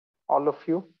all of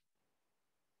you.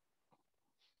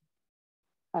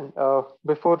 And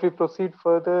before we proceed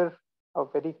further, a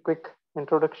very quick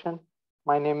introduction.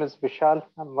 My name is Vishal.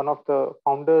 I'm one of the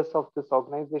founders of this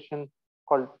organization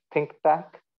called ThinkTac.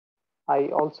 I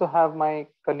also have my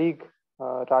colleague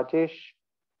Rajesh,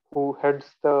 who heads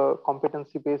the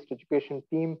competency-based education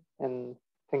team in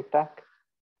ThinkTac.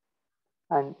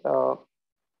 And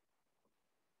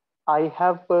I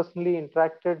have personally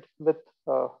interacted with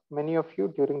many of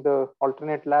you during the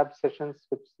alternate lab sessions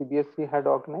which CBSE had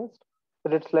organized,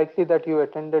 but it's likely that you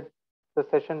attended the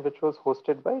session which was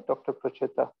hosted by Dr.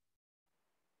 Pracheta.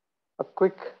 A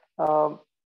quick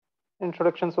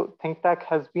introduction. So ThinkTac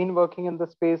has been working in the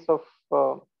space of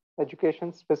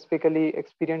education, specifically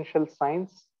experiential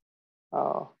science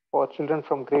for children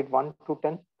from grade 1 to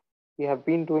 10. We have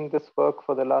been doing this work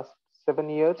for the last 7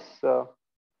 years,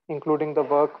 including the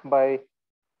work by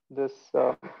this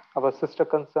our sister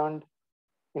concerned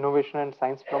Innovation and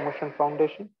Science Promotion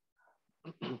Foundation.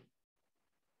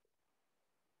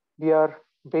 We are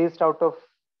based out of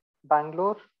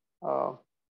Bangalore.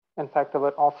 In fact,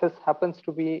 our office happens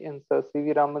to be in Sir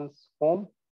C.V. Raman's home.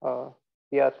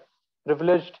 We are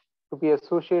privileged to be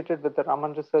associated with the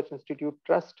Raman Research Institute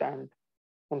Trust. And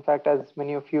in fact, as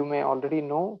many of you may already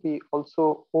know, we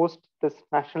also host this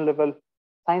national level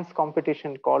science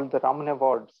competition called the Raman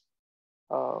Awards.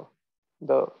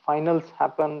 The finals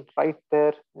happen right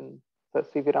there in Sir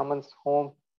C.V. Raman's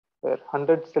home, where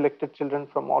 100 selected children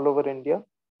from all over India,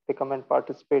 they come and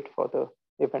participate for the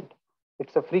event.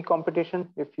 It's a free competition.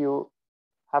 If you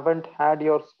haven't had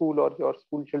your school or your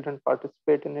school children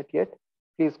participate in it yet,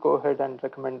 please go ahead and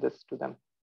recommend this to them.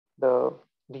 The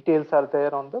details are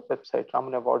there on the website,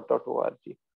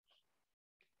 ramanaward.org.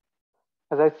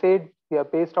 As I said, we are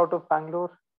based out of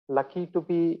Bangalore, lucky to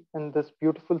be in this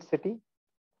beautiful city.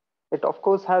 It of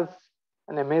course has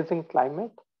an amazing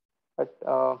climate, but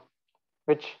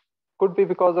which could be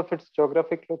because of its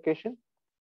geographic location.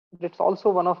 It's also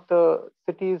one of the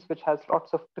cities which has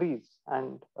lots of trees,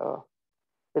 and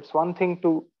it's one thing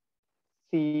to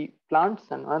see plants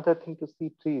and another thing to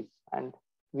see trees. And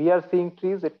we are seeing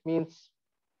trees, it means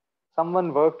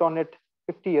someone worked on it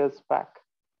 50 years back.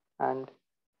 And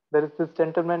there is this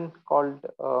gentleman called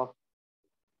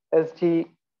S.G.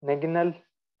 Neginal,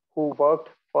 who worked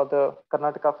for the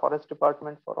Karnataka Forest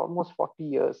Department for almost 40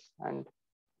 years. And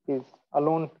he's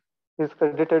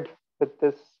credited with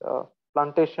this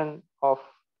plantation of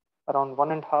around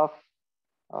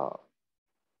 1.5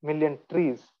 million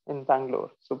trees in Bangalore.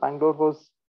 So Bangalore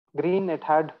was green. It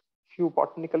had few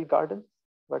botanical gardens,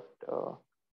 but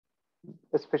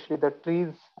especially the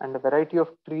trees and a variety of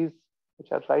trees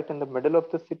which are right in the middle of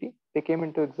the city, they came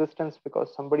into existence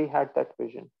because somebody had that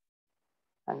vision.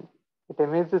 And it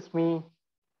amazes me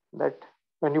that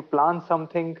when you plan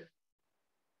something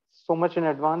so much in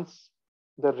advance,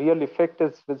 the real effect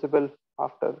is visible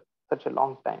after such a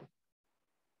long time.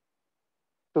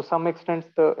 To some extent,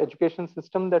 the education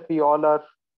system that we all are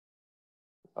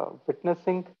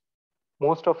witnessing,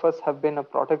 most of us have been a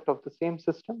product of the same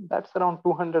system. That's around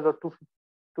 200 or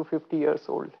 250 years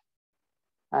old.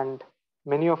 And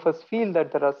many of us feel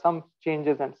that there are some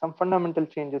changes and some fundamental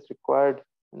changes required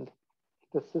in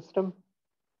the system.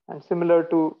 And similar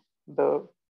to the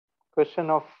question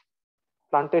of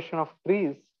plantation of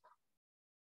trees,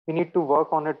 we need to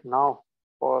work on it now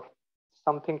for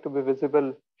something to be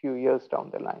visible few years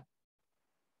down the line.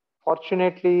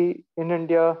 Fortunately, in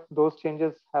India, those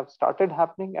changes have started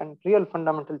happening and real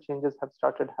fundamental changes have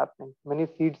started happening. Many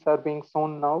seeds are being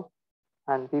sown now,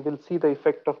 and we will see the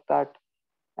effect of that.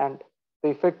 And the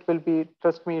effect will be,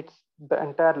 trust me, it's the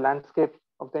entire landscape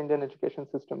of the Indian education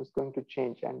system is going to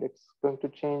change, and it's going to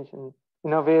change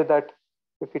in a way that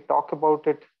if we talk about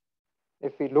it,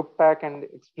 if we look back and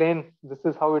explain this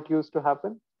is how it used to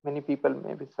happen, many people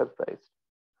may be surprised.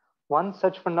 One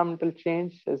such fundamental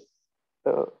change is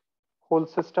the whole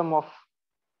system of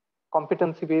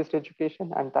competency-based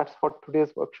education, and that's what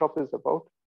today's workshop is about.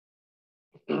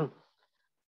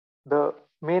 The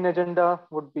main agenda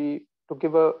would be to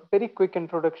give a very quick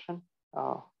introduction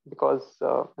because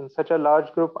in such a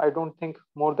large group, I don't think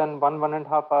more than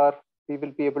 1.5 hours we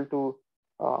will be able to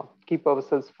keep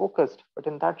ourselves focused. But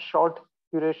in that short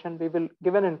duration, we will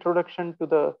give an introduction to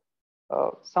the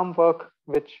some work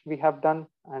which we have done,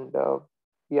 and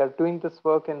we are doing this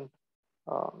work and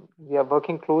we are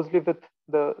working closely with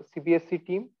the CBSE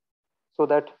team so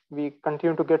that we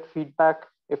continue to get feedback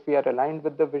if we are aligned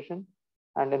with the vision.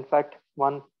 And in fact,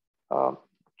 one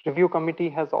review committee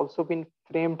has also been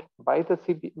framed by the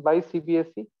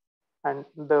CBSE, and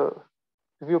the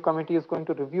review committee is going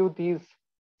to review these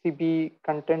CBE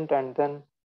content and then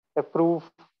approve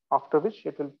after which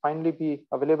it will finally be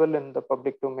available in the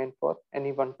public domain for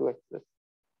anyone to access.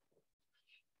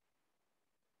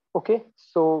 Okay,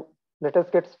 so let us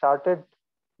get started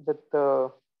with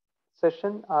the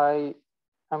session. I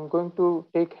am going to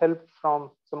take help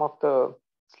from some of the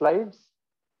slides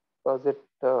because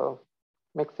it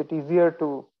makes it easier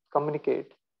to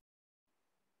communicate.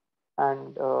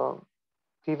 And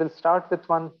we will start with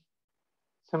one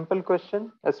simple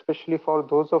question, especially for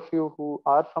those of you who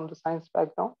are from the science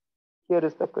background. Here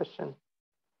is the question.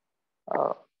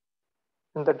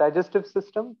 In the digestive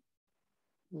system,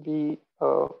 we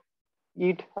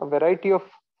eat a variety of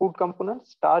food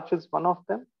components. Starch is one of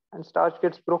them, and starch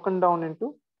gets broken down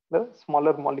into the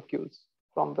smaller molecules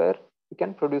from where we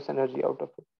can produce energy out of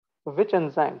it. So which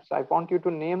enzymes? I want you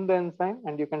to name the enzyme,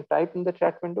 and you can type in the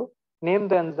chat window, name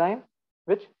the enzyme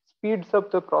which speeds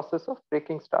up the process of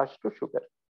breaking starch to sugar.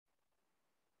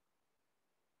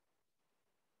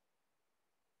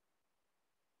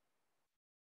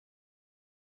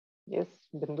 Yes,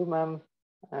 Bindu ma'am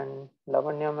and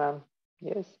Lavanya ma'am.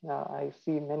 Yes, I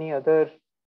see many other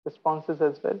responses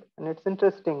as well. And it's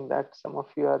interesting that some of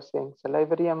you are saying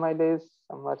salivary amylase,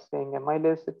 some are saying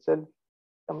amylase itself.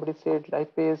 Somebody said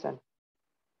lipase, and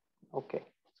okay,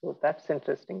 so that's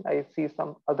interesting. I see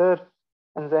some other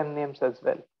enzyme names as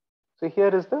well. So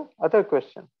here is the other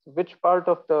question. Which part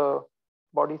of the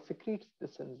body secretes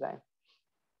this enzyme?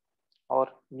 Or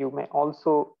you may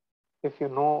also, if you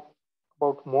know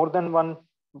about more than one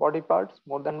body parts,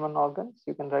 more than one organs,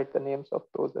 you can write the names of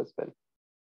those as well.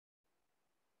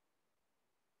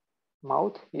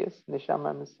 Mouth, yes, Nisha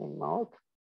ma'am is saying mouth.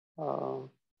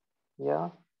 Yeah.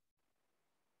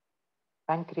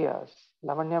 Pancreas.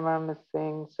 Lavanya ma'am is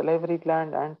saying salivary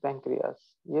gland and pancreas.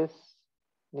 Yes,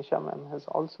 Nisha ma'am has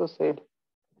also said,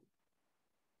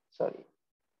 sorry,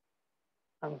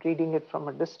 I'm reading it from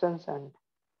a distance and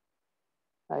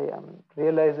I am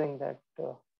realizing that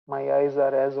my eyes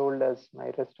are as old as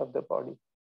my rest of the body.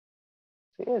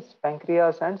 So yes,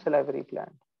 pancreas and salivary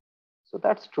gland. So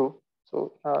that's true.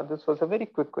 So this was a very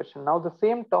quick question. Now the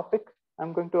same topic,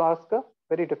 I'm going to ask a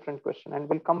very different question and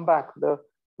we'll come back. The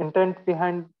intent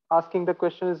behind asking the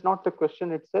question is not the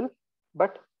question itself,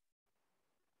 but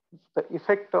the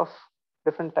effect of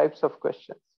different types of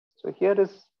questions. So here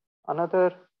is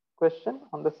another question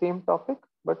on the same topic,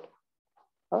 but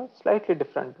a slightly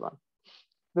different one.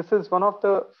 This is one of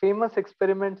the famous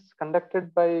experiments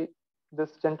conducted by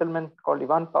this gentleman called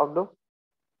Ivan Pavlov.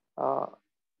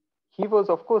 He was,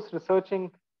 of course,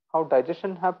 researching how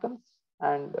digestion happens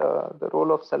and the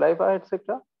role of saliva,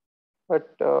 etc. But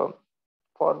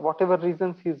for whatever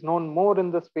reasons, he's known more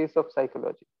in the space of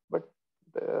psychology. But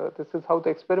this is how the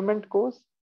experiment goes,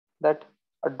 that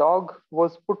a dog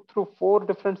was put through 4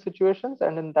 different situations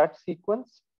and in that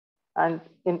sequence. And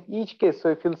in each case, so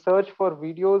if you'll search for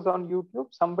videos on YouTube,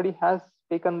 somebody has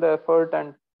taken the effort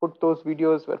and put those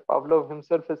videos where Pavlov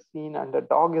himself is seen and the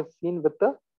dog is seen with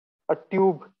a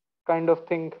tube kind of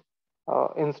thing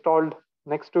installed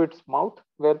next to its mouth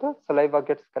where the saliva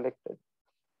gets collected.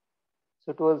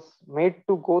 So it was made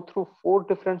to go through 4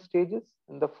 different stages.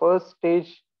 In the first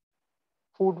stage,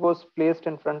 food was placed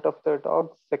in front of the dog.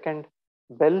 Second,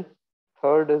 bell.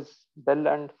 Third is bell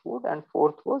and food. And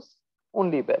fourth was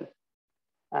only bell.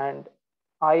 And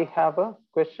I have a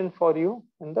question for you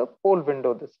in the poll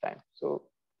window this time. So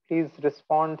please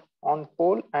respond on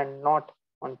poll and not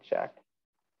on chat.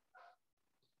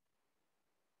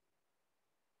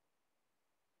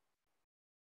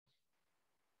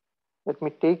 Let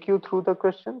me take you through the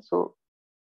question. So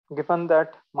given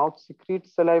that mouth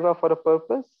secretes saliva for a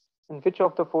purpose, in which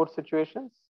of the 4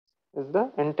 situations is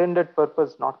the intended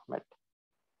purpose not met?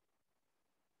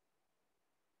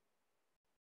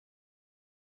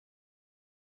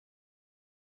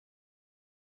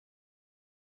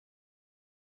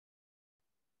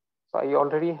 So I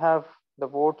already have the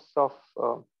votes of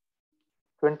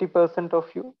 20% of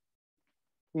you.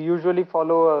 We usually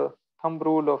follow a thumb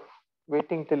rule of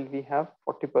waiting till we have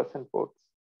 40% votes.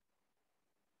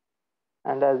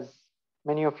 And as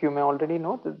many of you may already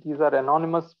know, that these are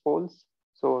anonymous polls,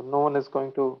 so no one is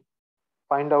going to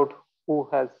find out who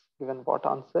has given what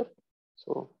answer.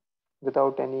 So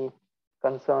without any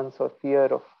concerns or fear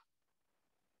of,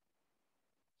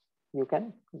 you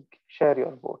can share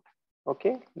your vote.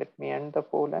 Okay, let me end the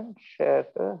poll and share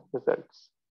the results.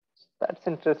 That's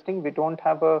interesting. We don't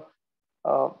have a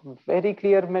very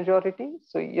clear majority.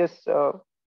 So yes,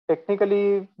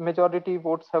 technically majority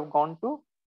votes have gone to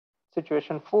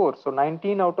situation 4. So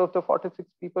 19 out of the 46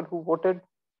 people who voted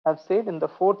have said in the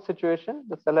 4th situation,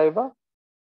 the saliva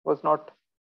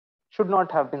should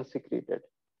not have been secreted.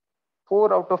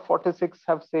 4 out of 46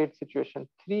 have said situation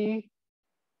 3.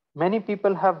 Many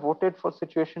people have voted for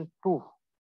situation 2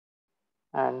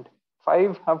 and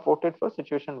 5 have voted for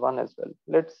situation 1 as well.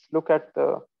 Let's look at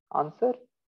the answer.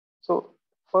 So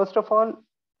first of all,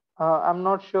 I'm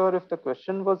not sure if the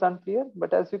question was unclear,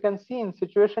 but as you can see in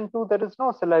situation 2, there is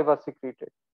no saliva secreted.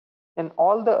 In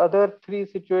all the other 3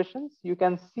 situations, you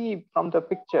can see from the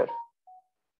picture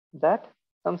that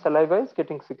some saliva is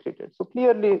getting secreted. So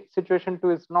clearly situation 2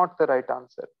 is not the right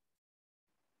answer.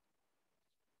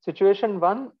 Situation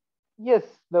 1, yes,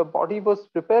 the body was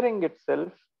preparing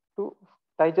itself to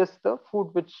digest the food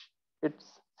which it's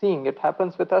seeing. It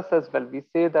happens with us as well. We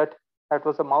say that that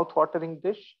was a mouth-watering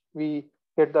dish. We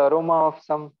get the aroma of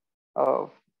some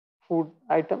food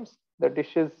items, the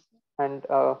dishes, and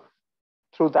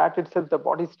through that itself, the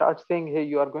body starts saying, hey,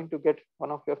 you are going to get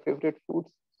one of your favorite foods.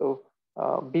 So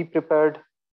be prepared,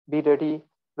 be ready.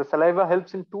 The saliva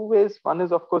helps in 2 ways. One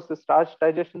is, of course, the starch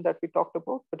digestion that we talked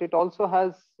about, but it also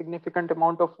has significant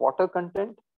amount of water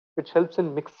content, which helps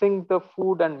in mixing the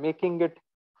food and making it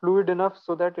fluid enough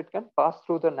so that it can pass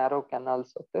through the narrow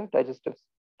canals of the digestive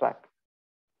tract.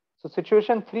 So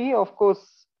situation 3, of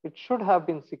course, it should have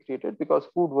been secreted because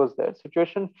food was there.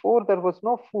 Situation 4, there was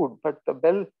no food, but the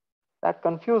bell, that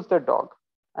confused the dog.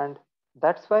 And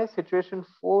that's why situation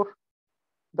 4,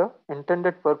 the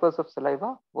intended purpose of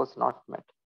saliva was not met.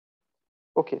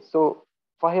 Okay, so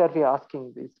why are we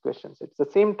asking these questions? It's the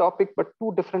same topic, but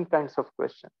 2 different kinds of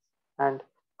questions. And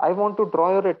I want to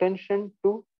draw your attention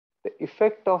to the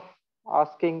effect of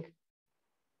asking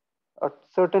a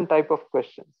certain type of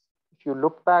questions. If you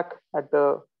look back at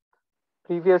the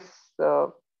previous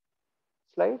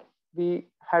slide, we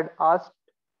had asked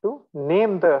to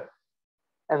name the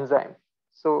enzyme.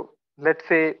 So let's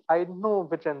say I know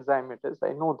which enzyme it is, I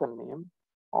know the name,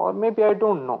 or maybe I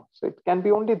don't know. So it can be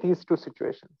only these 2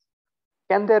 situations.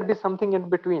 Can there be something in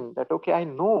between that, okay, I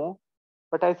know,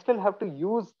 but I still have to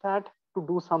use that to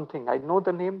do something? I know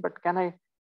the name, but can I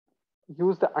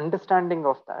use the understanding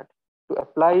of that to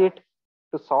apply it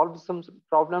to solve some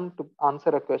problem, to answer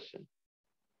a question?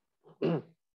 In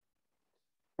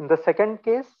the second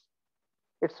case,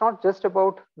 it's not just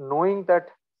about knowing that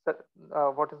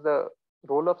what is the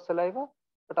role of saliva,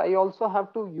 but I also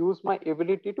have to use my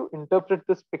ability to interpret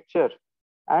this picture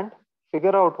and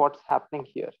figure out what's happening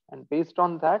here. And based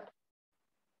on that,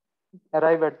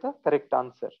 arrive at the correct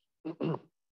answer.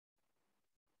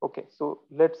 Okay, so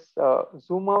let's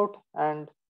zoom out and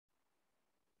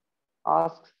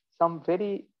ask some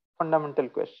very fundamental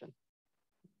question.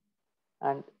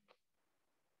 And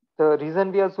the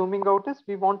reason we are zooming out is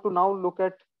we want to now look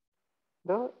at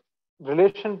the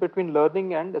relation between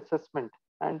learning and assessment,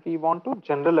 and we want to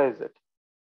generalize it.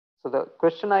 So the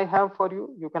question I have for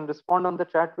you, you can respond on the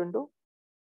chat window.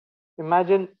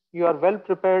 Imagine you are well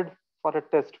prepared for a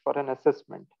test, for an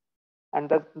assessment, and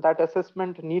that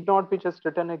assessment need not be just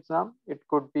written exam. It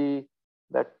could be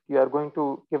that you are going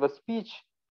to give a speech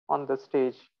on the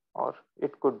stage, or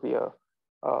it could be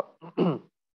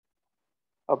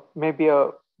maybe a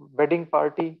wedding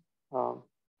party. So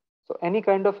any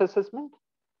kind of assessment.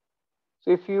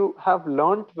 So if you have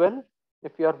learned well,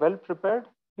 if you are well prepared,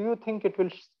 do you think it will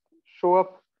show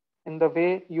up in the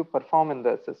way you perform in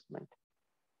the assessment?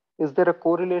 Is there a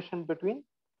correlation between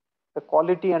the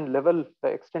quality and level, the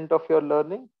extent of your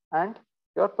learning, and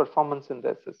your performance in the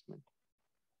assessment?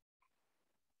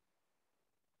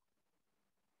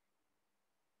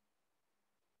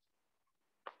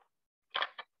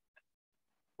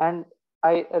 And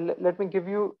let me give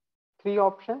you 3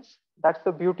 options. That's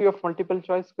the beauty of multiple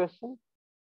choice question.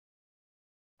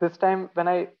 This time when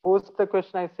I posed the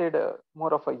question, I said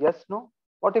more of a yes, no.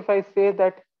 What if I say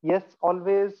that yes,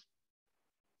 always,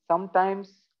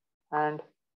 sometimes, and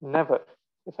never?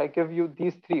 If I give you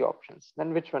these 3 options,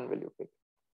 then which one will you pick?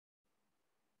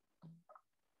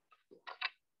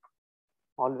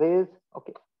 Always.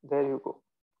 Okay, there you go.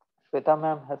 Shweta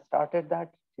ma'am has started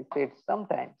that. She said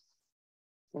sometimes.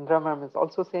 Indra ma'am is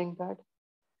also saying that.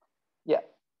 Yeah.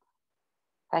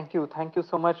 Thank you. Thank you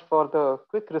so much for the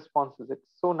quick responses. It's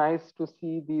so nice to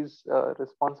see these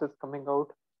responses coming out.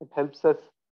 It helps us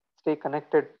stay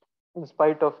connected in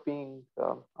spite of being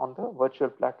on the virtual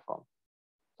platform.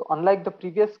 So unlike the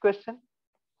previous question,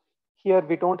 here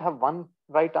we don't have one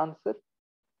right answer.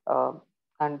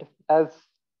 And as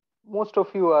most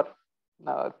of you are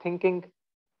thinking,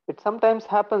 it sometimes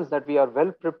happens that we are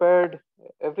well prepared,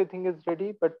 everything is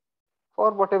ready, but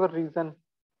for whatever reason,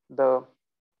 the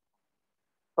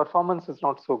performance is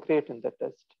not so great in the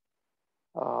test.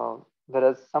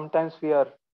 Whereas sometimes we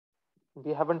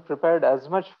haven't prepared as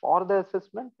much for the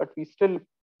assessment, but we still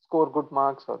score good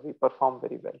marks or we perform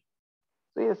very well.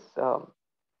 So yes,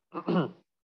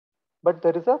 but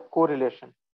there is a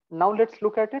correlation Now let's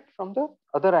look at it from the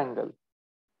other angle.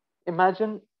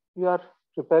 Imagine you are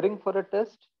preparing for a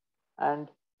test, and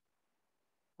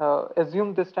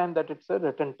assume this time that it's a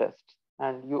written test,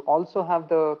 and you also have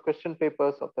the question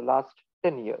papers of the last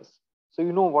 10 years. So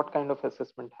you know what kind of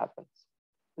assessment happens.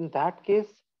 In that case,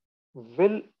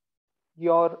 will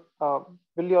your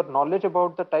will your knowledge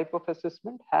about the type of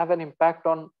assessment have an impact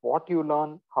on what you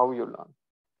learn, how you learn?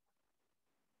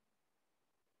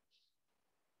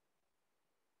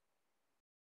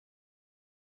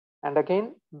 And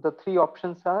again, the three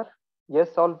options are yes,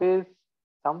 always,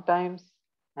 sometimes,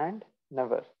 and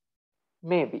never.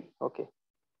 Maybe. Okay.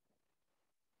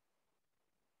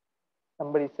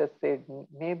 Somebody said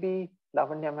maybe.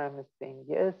 Lavanya ma'am is saying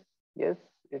yes, yes,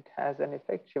 it has an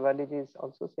effect. Shivaliji is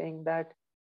also saying that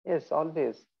yes,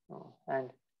 always. Oh,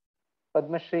 and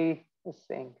Padmashri is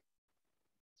saying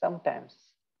sometimes.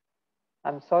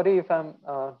 I'm sorry if I'm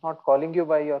not calling you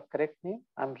by your correct name.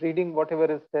 I'm reading whatever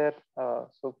is there.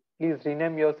 So please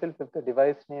rename yourself if the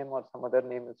device name or some other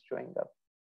name is showing up.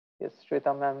 Yes,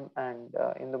 Shweta ma'am and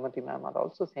Indumati ma'am are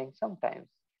also saying sometimes.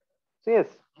 So yes,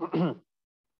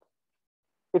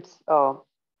 it's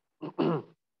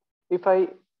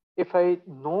if I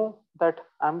know that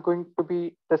I'm going to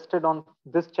be tested on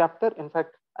this chapter. In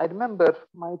fact, I remember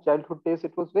my childhood days,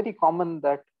 it was very common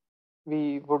that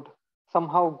we would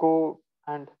somehow go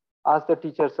and ask the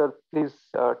teacher, sir, please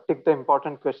tick the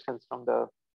important questions from the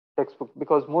textbook,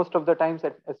 because most of the times,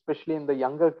 especially in the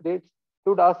younger grades, they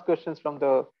would ask questions from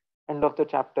the end of the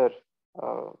chapter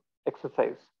uh,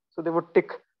 exercise. So they would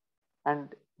tick, and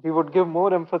we would give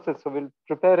more emphasis. So we'll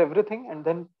prepare everything and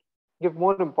then give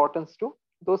more importance to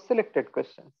those selected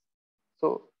questions.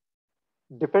 So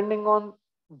depending on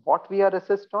what we are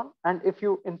assessed on, and if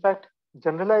you in fact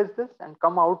generalize this and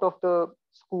come out of the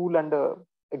school and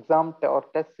exam or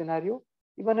test scenario,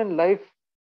 even in life,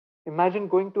 imagine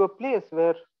going to a place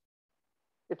where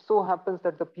it so happens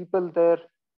that the people there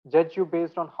judge you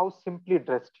based on how simply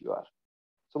dressed you are.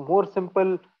 So more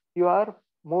simple you are,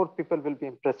 more people will be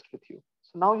impressed with you.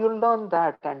 So now you'll learn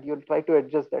that and you'll try to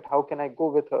adjust that. How can I go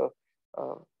with a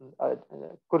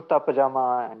kurta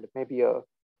pajama and maybe a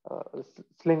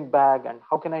sling bag, and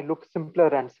how can I look simpler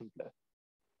and simpler?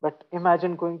 But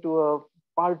imagine going to a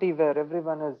party where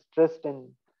everyone is dressed in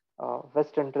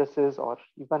Western dresses, or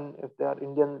even if they are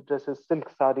Indian dresses, silk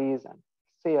saris, and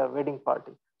say a wedding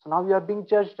party. So now you are being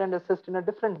judged and assessed in a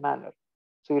different manner.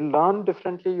 So you learn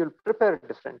differently, you'll prepare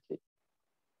differently.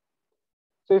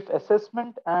 So if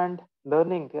assessment and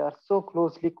learning, they are so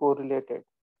closely correlated,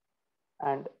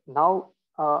 and now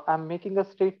I'm making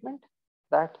a statement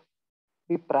that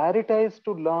we prioritize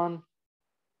to learn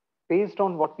based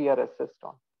on what we are assessed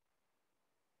on.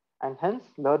 And hence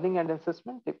learning and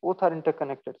assessment, they both are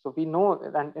interconnected. So we know,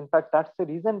 and in fact, that's the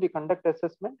reason we conduct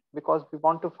assessment, because we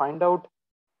want to find out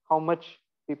how much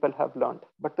people have learned.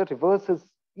 But the reverse is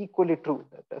equally true,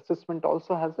 that assessment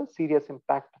also has a serious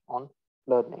impact on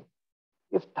learning.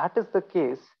 If that is the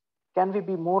case, can we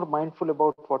be more mindful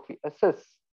about what we assess?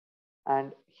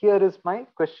 And here is my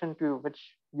question to you, which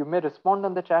you may respond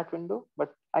on the chat window,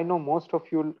 but I know most of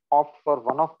you will opt for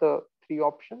one of the three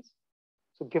options.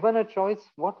 So given a choice,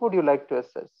 what would you like to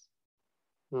assess?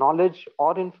 Knowledge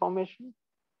or information?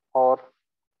 Or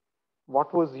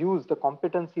what was used, the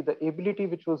competency, the ability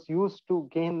which was used to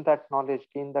gain that knowledge,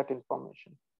 gain that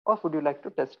information? Or would you like to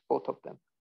test both of them?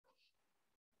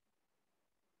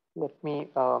 Let me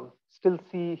still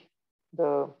see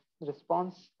the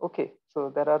response. Okay,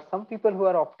 so there are some people who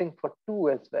are opting for two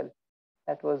as well.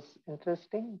 That was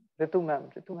interesting. Ritu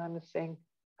ma'am is saying,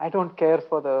 I don't care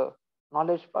for the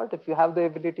knowledge part. If you have the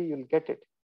ability, you'll get it.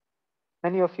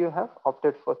 Many of you have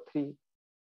opted for three.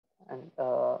 And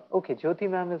okay, Jyoti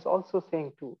ma'am is also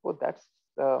saying two. Oh, that's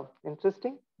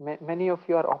interesting. Many of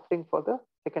you are opting for the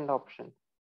second option.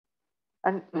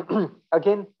 And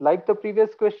again, like the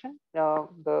previous question,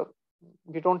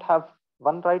 we don't have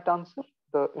one right answer.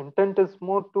 The intent is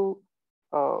more to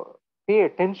pay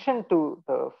attention to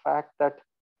the fact that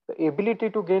the ability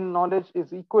to gain knowledge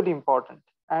is equally important.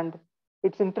 And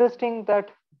it's interesting that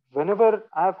whenever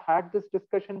I've had this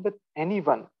discussion with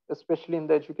anyone, especially in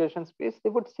the education space, they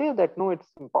would say that no, it's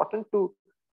important to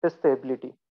test the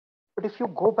ability. But if you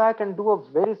go back and do a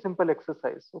very simple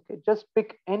exercise, okay, just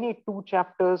pick any two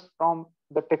chapters from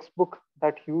the textbook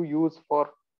that you use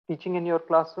for teaching in your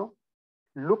classroom.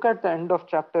 Look at the end of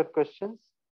chapter questions,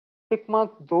 tick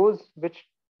mark those which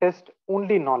test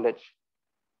only knowledge.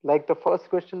 Like the first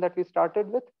question that we started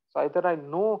with. So either I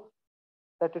know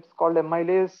that it's called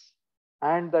amylase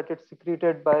and that it's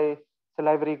secreted by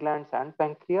salivary glands and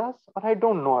pancreas, or I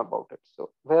don't know about it. So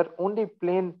where only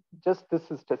plain just this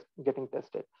is getting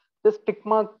tested. Just tick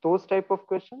mark those type of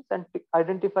questions and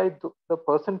identify the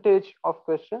percentage of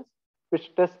questions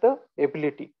which test the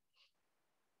ability.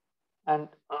 And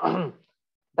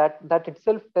that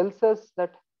itself tells us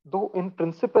that though in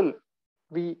principle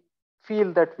we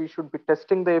feel that we should be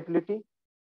testing the ability,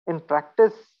 in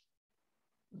practice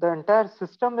the entire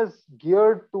system is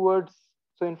geared towards,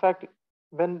 so in fact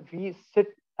when we sit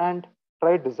and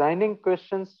try designing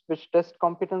questions which test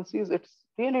competencies, it's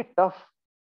really tough,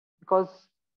 because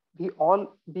we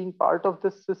all being part of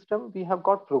this system, we have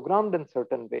got programmed in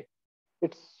certain way.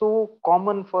 It's so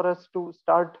common for us to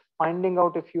start finding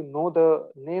out if you know the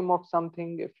name of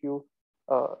something, if you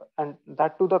and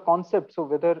that to the concept. So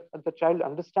whether the child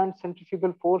understands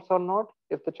centrifugal force or not,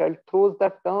 if the child throws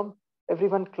that term,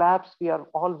 everyone claps, we are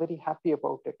all very happy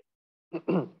about it.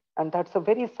 And that's a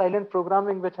very silent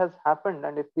programming which has happened.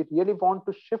 And if we really want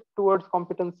to shift towards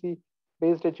competency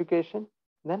based education,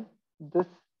 then this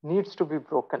needs to be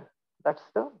broken. That's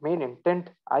the main intent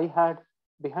I had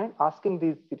behind asking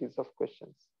these series of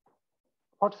questions.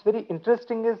 What's very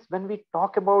interesting is when we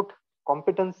talk about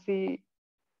competency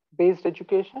based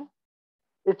education,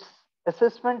 it's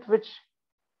assessment which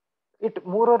it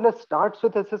more or less starts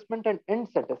with assessment and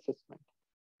ends at assessment.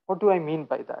 What do I mean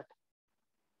by that?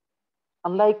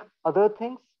 Unlike other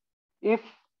things, if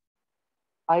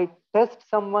I test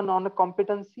someone on a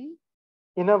competency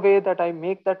in a way that I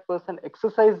make that person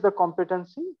exercise the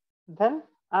competency, then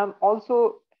I'm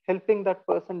also helping that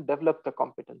person develop the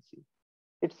competency.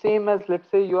 It's same as, let's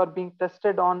say you are being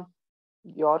tested on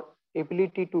your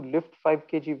ability to lift 5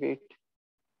 kg weight,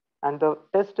 and the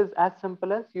test is as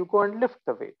simple as you go and lift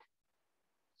the weight.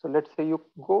 So let's say you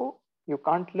go, you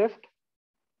can't lift.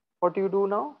 What do you do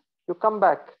now? You come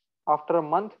back after a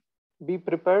month, be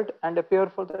prepared and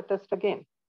appear for the test again.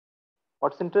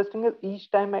 What's interesting is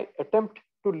each time I attempt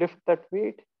to lift that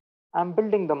weight, I'm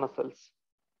building the muscles.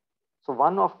 So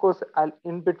one, of course,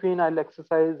 in between I'll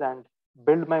exercise and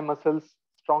build my muscles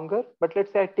stronger. But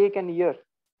let's say I take an year,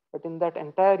 but in that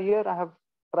entire year, I have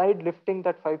tried lifting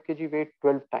that 5 kg weight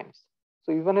 12 times.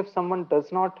 So even if someone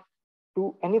does not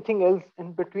do anything else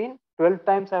in between, 12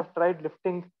 times I've tried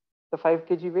lifting the 5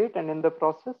 kg weight, and in the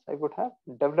process, I would have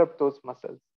developed those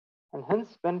muscles. And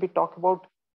hence, when we talk about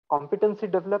competency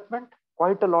development,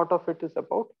 quite a lot of it is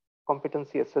about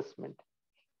competency assessment.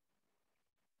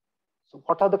 So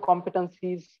what are the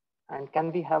competencies, and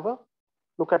can we have a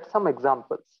look at some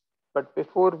examples? But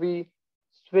before we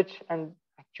switch and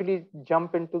actually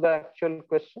jump into the actual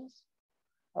questions,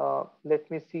 let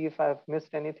me see if I've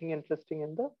missed anything interesting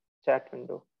in the chat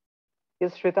window.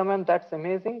 Yes, Shweta ma'am, that's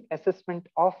amazing. Assessment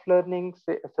of learning,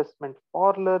 say assessment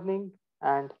for learning,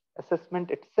 and assessment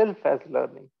itself as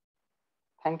learning.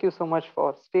 Thank you so much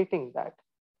for stating that.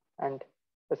 And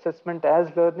assessment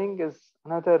as learning is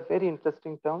another very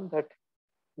interesting term that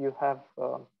you have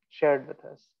shared with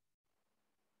us.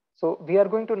 So we are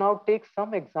going to now take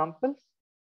some examples,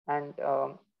 and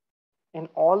in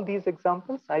all these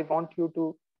examples, I want you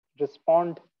to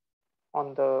respond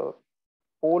on the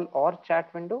poll or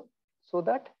chat window so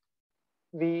that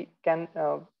we can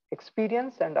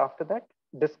experience and after that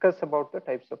discuss about the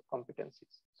types of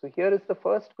competencies. So here is the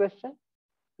first question,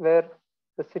 where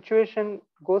the situation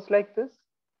goes like this.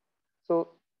 So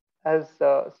as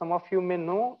some of you may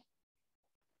know,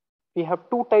 we have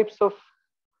two types of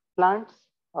plants,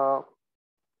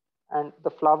 and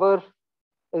the flower,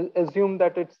 assume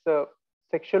that it's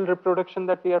sexual reproduction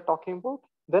that we are talking about.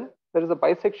 Then there is a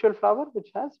bisexual flower which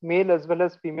has male as well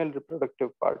as female reproductive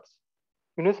parts.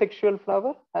 Unisexual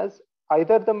flower has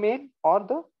either the male or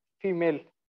the female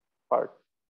part.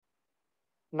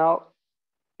 Now,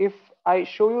 if I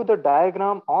show you the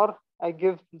diagram or I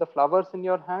give the flowers in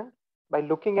your hand, by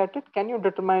looking at it, can you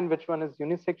determine which one is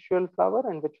unisexual flower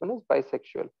and which one is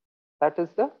bisexual? That is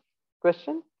the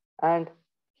question. And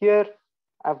here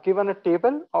I've given a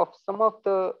table of some of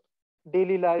the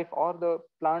daily life or the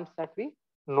plants that we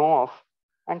know of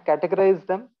and categorize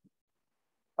them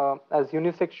as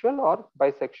unisexual or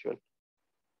bisexual.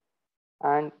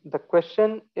 And the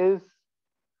question is,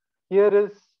 here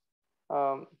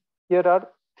are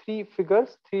three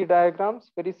figures, three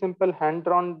diagrams, very simple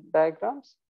hand-drawn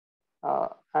diagrams.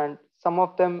 And some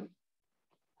of them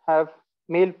have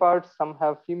male parts, some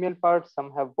have female parts,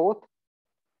 some have both.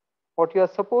 What you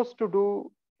are supposed to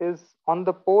do is, on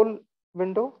the poll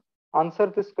window, answer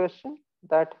this question,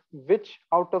 that which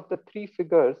out of the three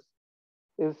figures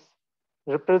is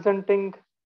representing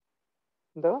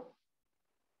the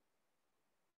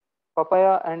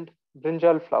papaya and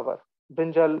brinjal flowers.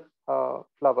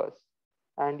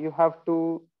 And you have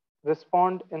to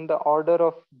respond in the order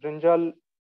of brinjal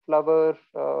flower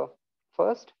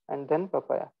first and then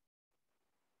papaya.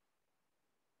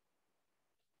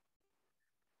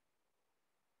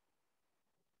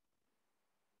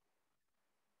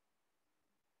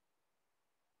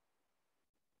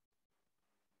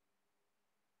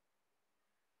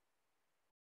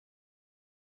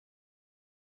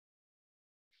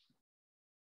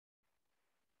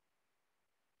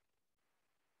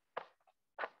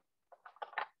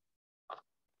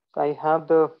 I have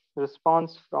the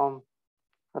response from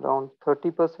around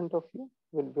 30% of you.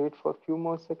 We'll wait for a few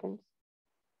more seconds.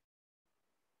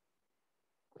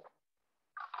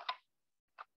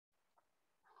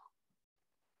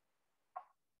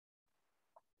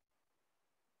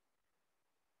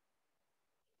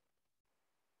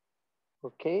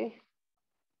 Okay,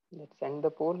 let's end the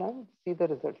poll and see the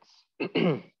results.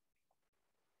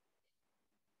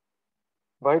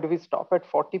 Why do we stop at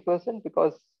 40%?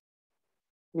 Because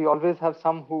we always have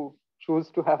some who choose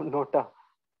to have nota.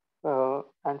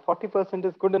 And 40%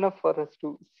 is good enough for us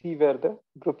to see where the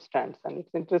group stands. And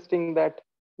it's interesting that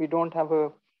we don't have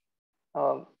a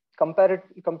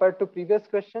compared to previous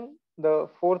question, the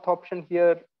fourth option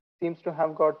here seems to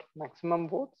have got maximum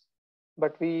votes.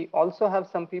 But we also have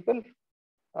some people,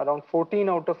 around 14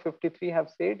 out of 53 have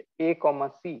said A,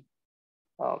 C.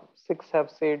 6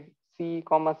 have said C,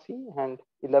 C, and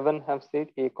 11 have said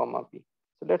A, B.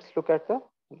 So let's look at the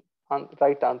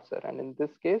right answer. And in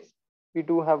this case, we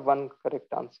do have one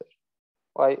correct answer.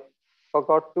 I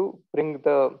forgot to bring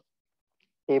the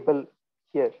table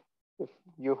here. If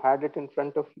you had it in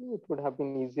front of you, it would have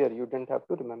been easier. You didn't have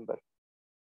to remember.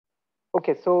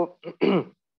 Okay, so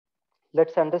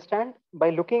let's understand by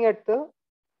looking at the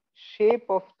shape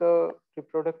of the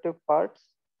reproductive parts,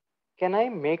 can I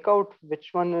make out which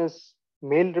one is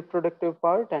male reproductive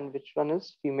part and which one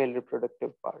is female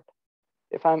reproductive part?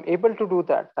 If I'm able to do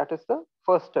that, that is the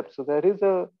first step. So there is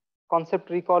a concept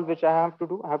recall which I have to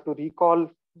do. I have to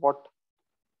recall what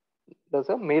does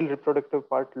a male reproductive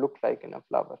part look like in a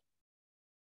flower.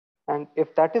 And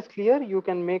if that is clear, you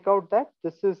can make out that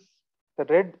this is the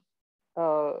red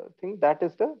thing, that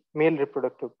is the male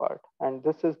reproductive part. And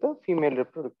this is the female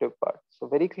reproductive part. So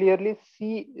very clearly,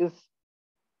 C is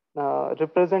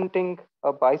representing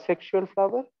a bisexual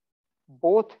flower.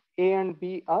 Both A and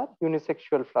B are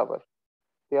unisexual flower.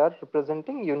 They are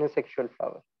representing unisexual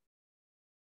flower.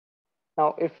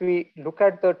 Now, if we look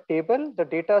at the table, the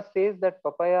data says that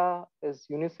papaya is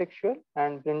unisexual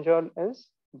and brinjal is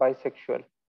bisexual.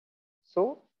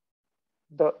 So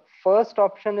the first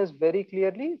option is very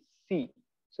clearly C.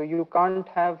 So you can't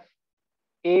have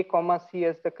A, C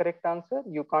as the correct answer.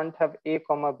 You can't have A,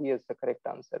 B as the correct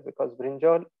answer because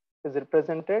brinjal is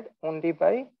represented only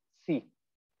by C.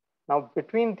 Now,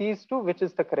 between these two, which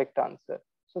is the correct answer?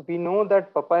 So we know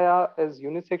that papaya is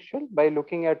unisexual by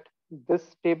looking at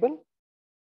this table.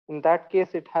 In that case,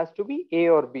 it has to be A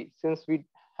or B. Since we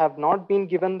have not been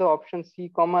given the option C,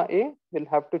 A, we'll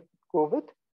have to go with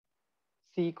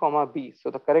C, B. So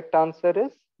the correct answer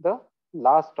is the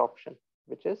last option,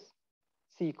 which is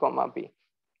C, B.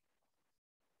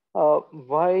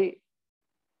 Why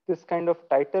this kind of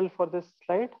title for this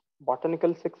slide,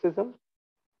 botanical sexism?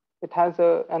 It has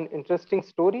an interesting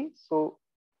story. So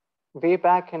way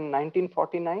back in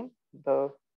 1949, the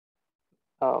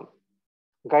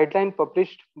guideline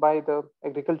published by the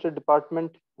Agriculture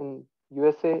Department in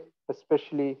USA,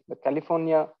 especially the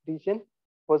California region,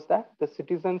 was that the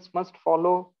citizens must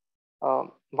follow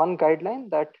one guideline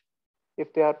that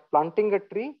if they are planting a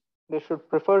tree, they should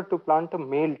prefer to plant a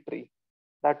male tree.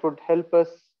 That would help us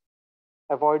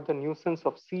avoid the nuisance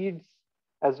of seeds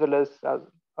as well as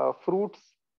fruits.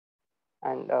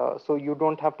 And so you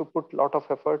don't have to put a lot of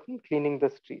effort in cleaning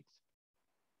the streets.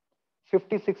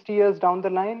 50, 60 years down the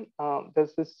line,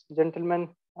 there's this gentleman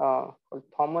called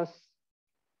Thomas.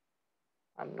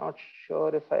 I'm not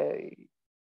sure if I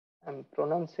am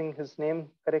pronouncing his name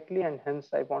correctly, and hence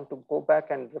I want to go back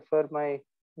and refer my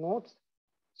notes.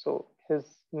 So his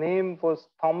name was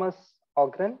Thomas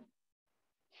Ogren.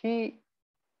 He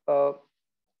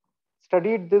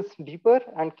studied this deeper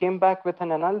and came back with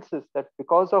an analysis that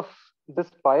because of this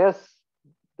bias,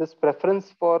 this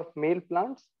preference for male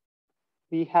plants,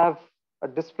 we have a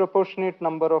disproportionate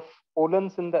number of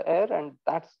pollens in the air, and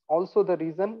that's also the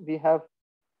reason we have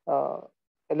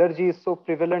allergy is so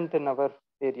prevalent in our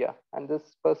area. And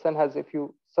this person has, if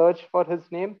you search for his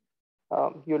name,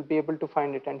 you'll be able to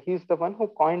find it. And he's the one who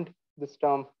coined this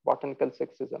term botanical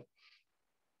sexism.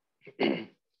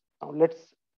 Now let's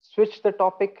switch the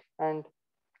topic and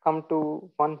come to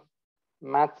one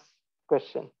maths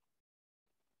question.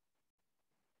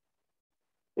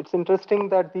 It's interesting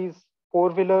that these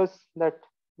four-wheelers that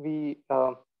we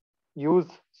use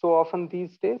so often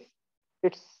these days,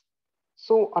 it's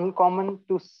so uncommon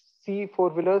to see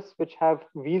four-wheelers which have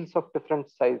wheels of different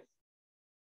size.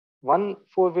 One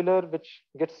four-wheeler which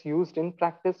gets used in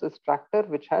practice is tractor,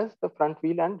 which has the front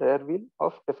wheel and rear wheel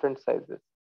of different sizes.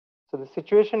 So the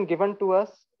situation given to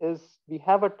us is we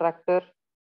have a tractor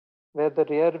where the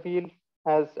rear wheel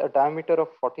has a diameter of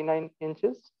 49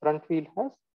 inches, front wheel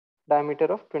has diameter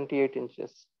of 28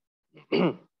 inches.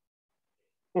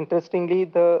 Interestingly,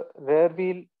 the rear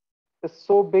wheel is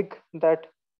so big that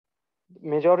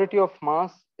majority of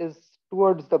mass is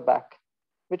towards the back,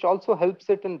 which also helps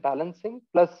it in balancing.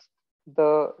 Plus,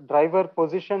 the driver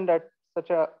positioned at such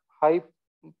a high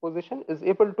position is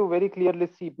able to very clearly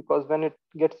see, because when it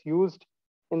gets used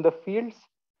in the fields,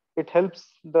 it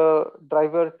helps the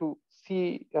driver to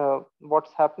see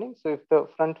what's happening. So if the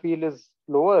front wheel is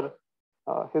lower,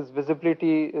 his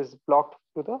visibility is blocked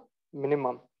to the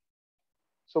minimum.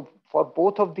 So for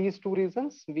both of these two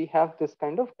reasons, we have this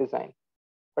kind of design.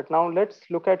 But now let's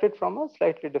look at it from a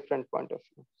slightly different point of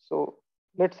view. So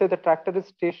let's say the tractor is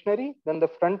stationary, then the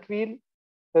front wheel,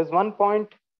 there's one point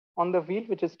on the wheel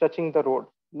which is touching the road.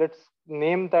 Let's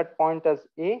name that point as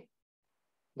A.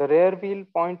 The rear wheel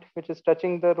point which is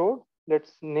touching the road,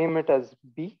 let's name it as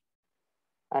B.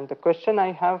 And the question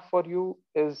I have for you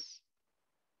is,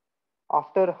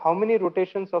 after how many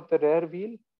rotations of the rear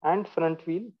wheel and front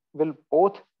wheel will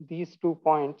both these 2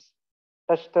 points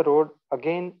touch the road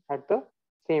again at the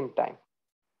same time?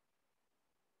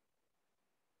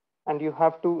 And you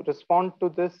have to respond to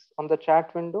this on the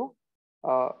chat window.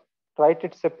 Write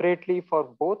it separately for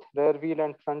both rear wheel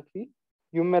and front wheel.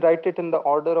 You may write it in the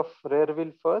order of rear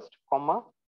wheel first, comma,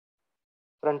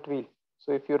 front wheel.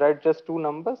 So if you write just 2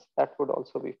 numbers, that would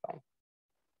also be fine.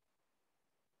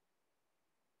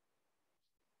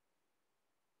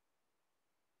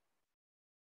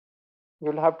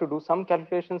 You'll have to do some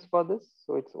calculations for this.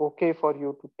 So it's okay for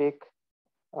you to take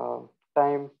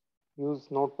time, use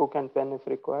notebook and pen if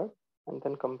required, and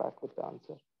then come back with the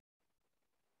answer.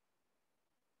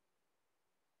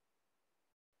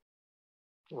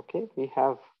 Okay, we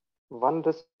have one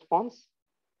response,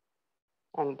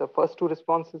 and the first 2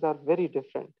 responses are very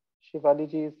different.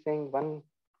 Shivaliji is saying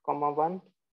 1,1.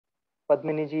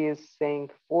 Padminiji is saying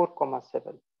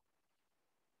 4,7.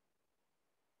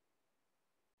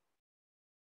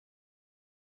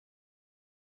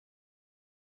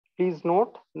 Please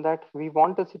note that we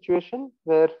want a situation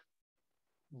where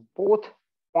both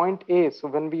point A, so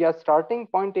when we are starting,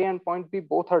 point A and point B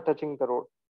both are touching the road.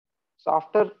 So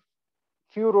after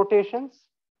few rotations,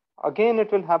 again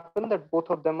it will happen that both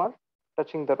of them are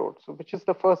touching the road. So which is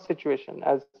the first situation?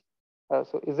 As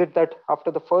so is it that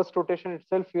after the first rotation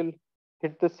itself you'll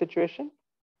hit this situation,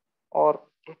 or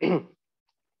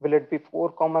will it be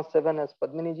 4,7 as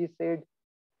Padminiji said?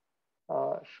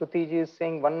 Shruti is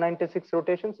saying 196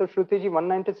 rotations. So Shruti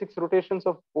 196 rotations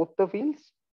of both the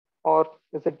wheels, or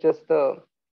is it just the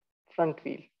front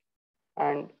wheel?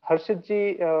 And Harshit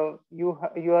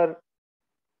you are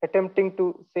attempting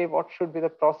to say what should be the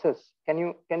process. Can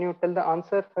you tell the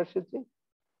answer, Harshit?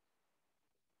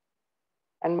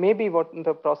 And maybe what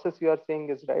the process you are saying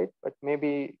is right, but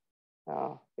maybe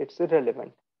it's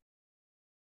irrelevant.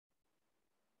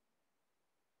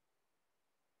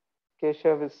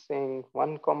 Keshav is saying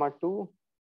 1,2,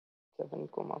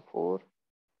 7,4.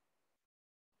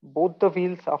 Both the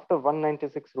wheels after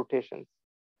 196 rotations.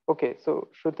 Okay, so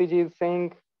Shruti is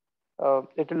saying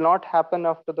it will not happen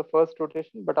after the first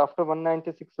rotation, but after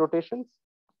 196 rotations.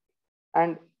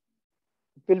 And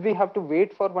will we have to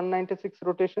wait for 196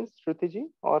 rotations, Shruti,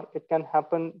 or it can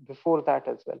happen before that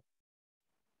as well?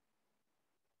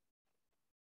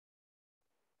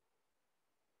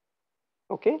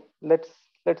 Okay, let's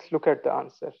look at the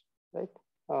answer, right?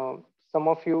 Some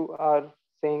of you are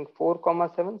saying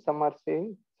 4,7, some are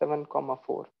saying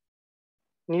 7,4.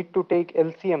 Need to take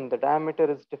LCM, the diameter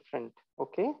is different,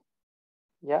 okay?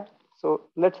 Yeah, so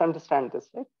let's understand this,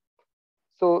 right?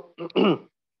 So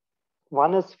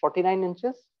one is 49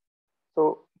 inches.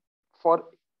 So for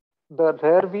the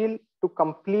rear wheel to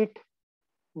complete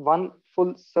one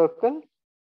full circle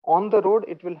on the road,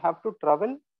 it will have to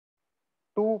travel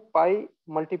 2 pi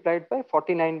multiplied by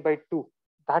 49 by 2.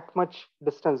 That much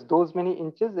distance, those many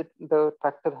inches the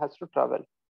tractor has to travel.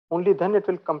 Only then it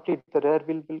will complete, the rear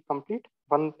wheel will complete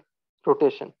one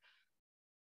rotation.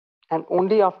 And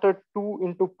only after 2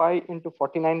 into pi into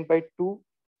 49 by 2,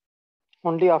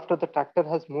 only after the tractor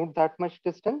has moved that much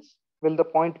distance will the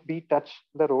point B touch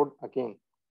the road again.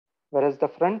 Whereas the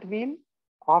front wheel,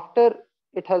 after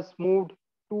it has moved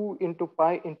 2 into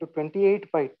pi into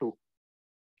 28 by 2,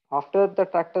 after the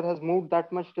tractor has moved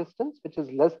that much distance, which is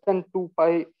less than 2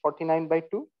 pi 49 by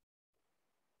 2,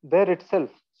 there itself,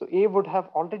 so A would have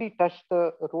already touched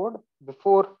the road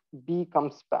before B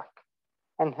comes back.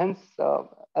 And hence,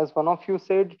 as one of you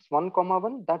said, it's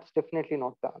 1,1, that's definitely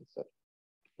not the answer.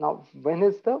 Now, when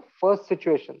is the first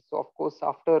situation? So of course,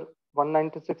 after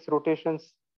 196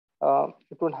 rotations,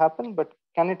 it would happen, but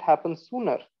can it happen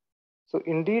sooner? So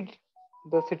indeed,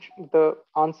 the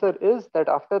answer is that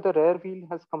after the rear wheel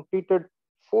has completed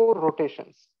 4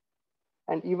 rotations,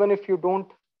 and even if you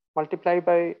don't multiply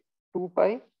by 2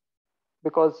 pi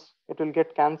because it will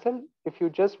get cancelled. If you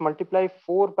just multiply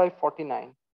 4 by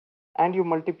 49 and you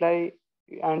multiply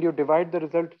and you divide the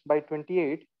result by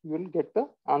 28, you will get the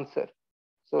answer.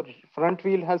 So front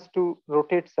wheel has to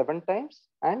rotate 7 times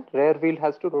and rear wheel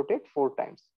has to rotate 4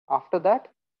 times. After that,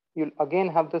 you'll again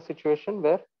have the situation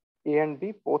where A and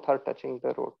B both are touching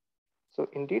the road. So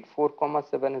indeed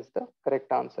 4,7 is the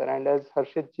correct answer. And as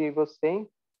Harshit ji was saying,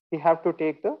 we have to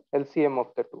take the LCM of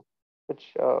the two,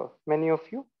 which many of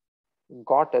you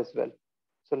got as well.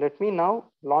 So let me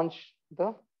now launch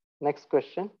the next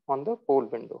question on the poll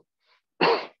window.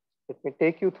 Let me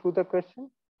take you through the question.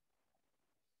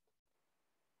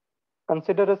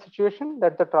 Consider a situation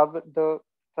that the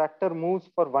tractor moves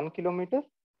for 1 kilometer.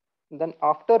 Then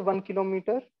after 1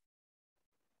 kilometer,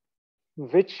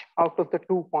 which out of the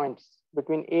 2 points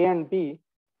between A and B,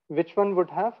 which one would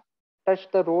have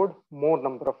touched the road more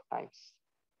number of times?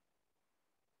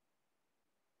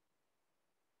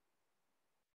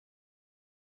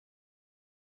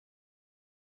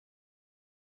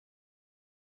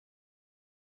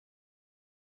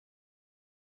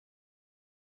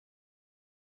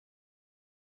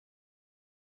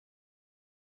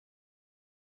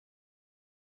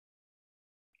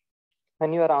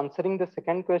 When you are answering the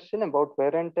second question about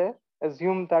wear and tear,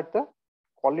 assume that the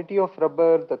quality of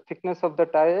rubber, the thickness of the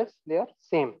tires, they are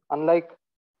same, unlike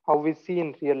how we see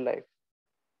in real life.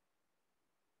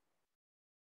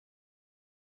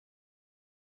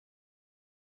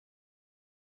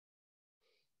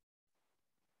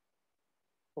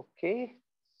 Okay,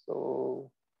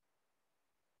 so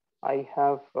I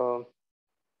have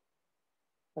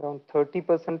around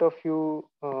 30% of you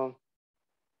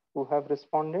who have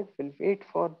responded. We'll wait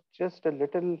for just a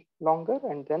little longer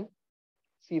and then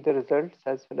see the results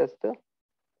as well as the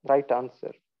right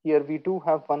answer. Here we do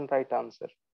have one right answer.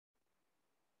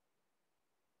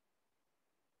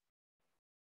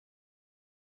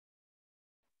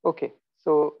 Okay,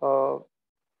 so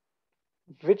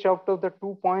which out of the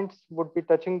 2 points would be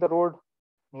touching the road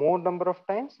more number of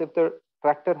times if the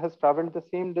tractor has traveled the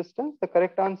same distance? The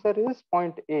correct answer is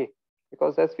point A,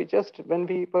 because as we just, when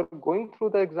we were going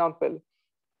through the example,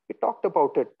 we talked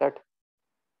about it that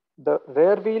the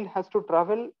rear wheel has to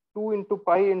travel 2 into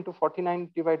pi into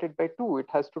 49 divided by 2. It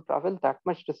has to travel that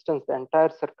much distance, the entire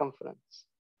circumference.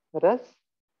 Whereas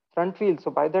front wheel,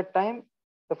 so by that time,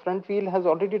 the front wheel has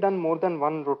already done more than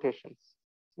one rotations,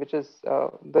 which is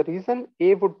the reason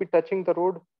A would be touching the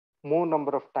road more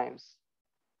number of times.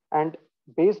 And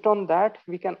based on that,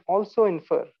 we can also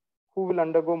infer who will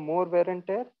undergo more wear and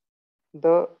tear.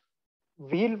 The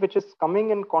wheel which is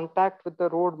coming in contact with the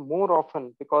road more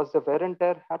often, because the wear and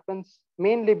tear happens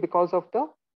mainly because of the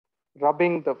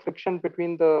rubbing, the friction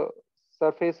between the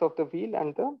surface of the wheel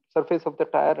and the surface of the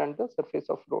tire and the surface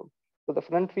of road. So the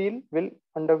front wheel will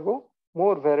undergo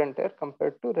more wear and tear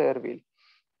compared to rear wheel.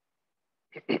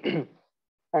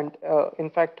 And in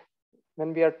fact,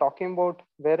 when we are talking about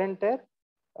wear and tear,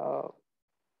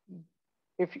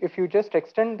 if you just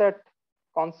extend that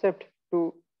concept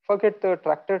to forget the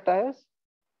tractor tires,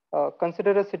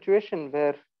 consider a situation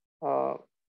where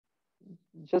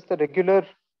just a regular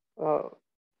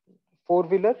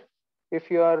four-wheeler,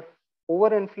 if you are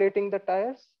overinflating the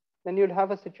tires, then you'll have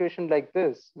a situation like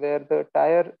this, where the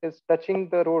tire is touching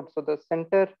the road. So the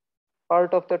center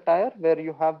part of the tire, where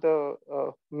you have the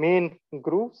main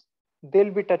grooves,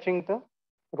 they'll be touching the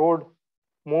road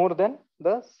more than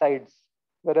the sides.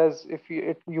 Whereas if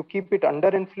you keep it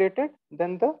underinflated,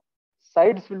 then the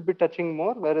sides will be touching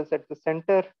more, whereas at the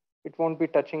center, it won't be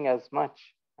touching as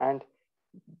much. And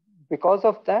because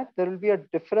of that, there will be a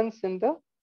difference in the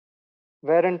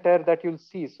wear and tear that you'll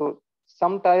see. So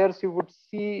some tires you would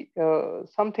see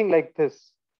something like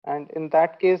this. And in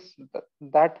that case,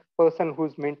 that person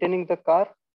who's maintaining the car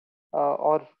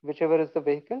or whichever is the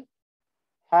vehicle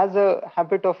has a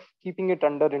habit of keeping it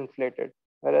underinflated.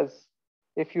 Whereas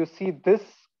if you see this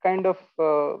kind of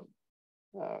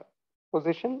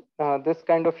position, this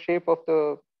kind of shape of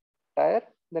the tire,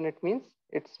 then it means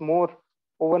it's more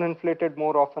overinflated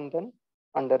more often than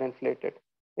underinflated.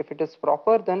 If it is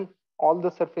proper, then all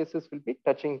the surfaces will be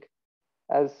touching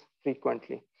as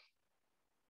frequently.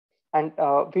 And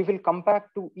we will come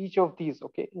back to each of these,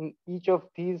 okay? In each of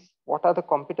these, what are the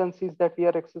competencies that we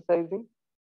are exercising?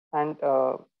 And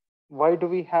why do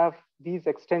we have these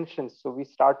extensions? So we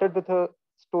started with a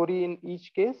story in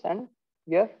each case, and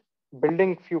we are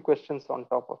building few questions on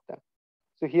top of them.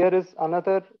 So here is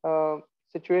another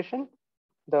situation,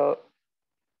 the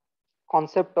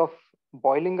concept of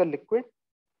boiling a liquid.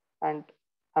 And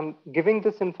I'm giving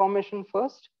this information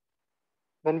first.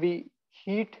 When we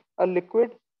heat a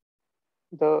liquid,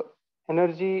 the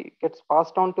energy gets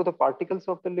passed on to the particles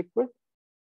of the liquid,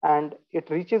 and it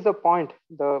reaches a point,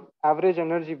 the average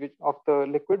energy of the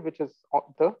liquid, which is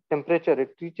the temperature,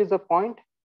 it reaches a point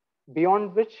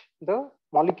beyond which the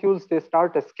molecules, they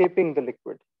start escaping the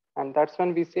liquid. And that's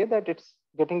when we say that it's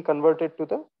getting converted to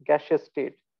the gaseous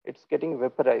state. It's getting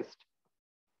vaporized.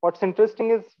 What's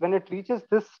interesting is when it reaches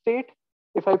this state,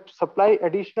 if I supply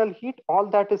additional heat, all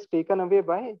that is taken away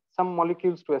by some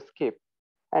molecules to escape.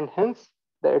 And hence,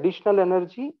 the additional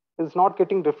energy is not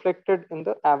getting reflected in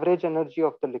the average energy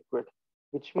of the liquid,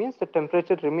 which means the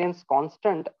temperature remains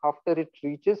constant after it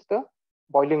reaches the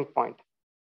boiling point.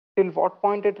 Till what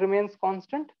point it remains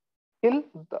constant? Till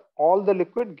all the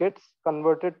liquid gets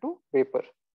converted to vapor.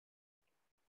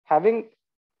 Having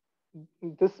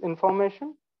this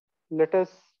information, let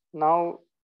us now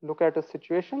look at a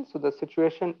situation. So the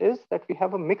situation is that we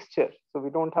have a mixture. So we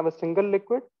don't have a single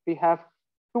liquid. We have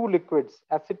two liquids,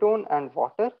 acetone and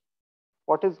water.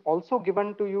 What is also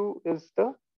given to you is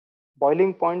the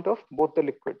boiling point of both the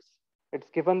liquids. It's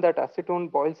given that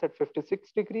acetone boils at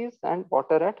 56 degrees and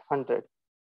water at 100.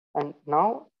 And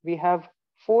now we have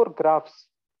 4 graphs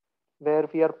where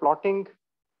we are plotting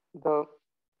the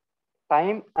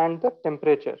time and the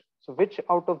temperature. So which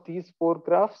out of these 4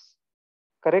 graphs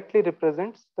correctly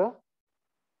represents the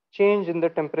change in the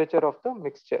temperature of the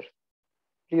mixture?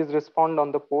 Please respond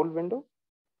on the poll window.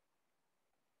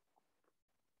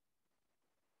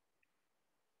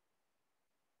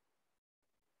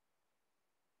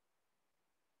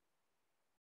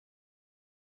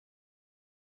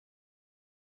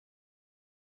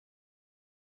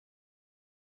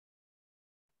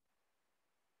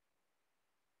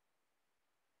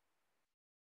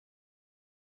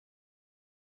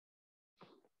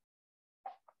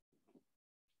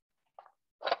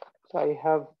 So I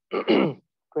have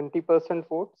 20%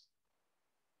 votes.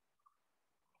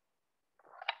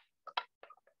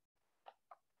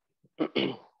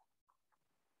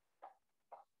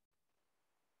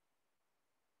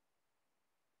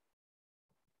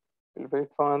 We'll wait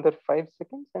for another 5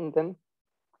 seconds and then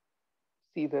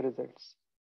see the results.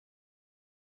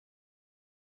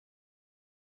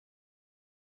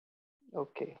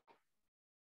 Okay.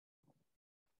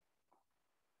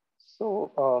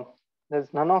 So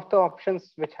there's none of the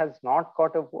options which has not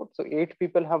got a vote. So 8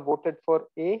 people have voted for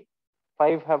A,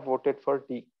 5 have voted for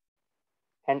D,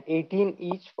 and 18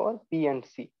 each for B and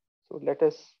C. So let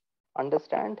us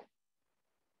understand.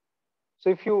 So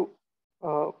if you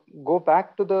go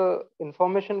back to the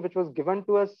information which was given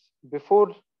to us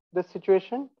before this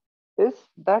situation, is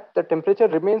that the temperature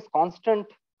remains constant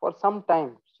for some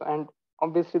time. So, and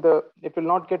obviously it will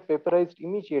not get vaporized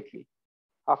immediately.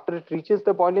 After it reaches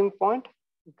the boiling point,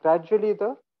 gradually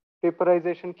the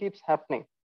vaporization keeps happening.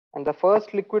 And the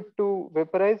first liquid to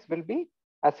vaporize will be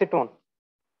acetone,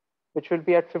 which will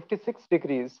be at 56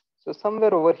 degrees. So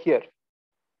somewhere over here.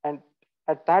 And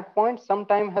at that point, some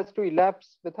time has to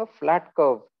elapse with a flat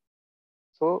curve.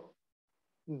 So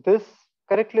this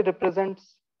correctly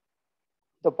represents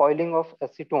the boiling of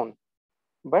acetone.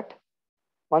 But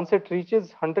once it reaches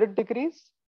 100 degrees,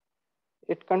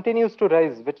 it continues to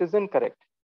rise, which is incorrect.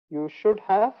 You should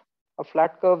have a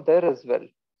flat curve there as well.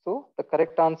 So the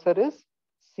correct answer is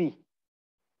C.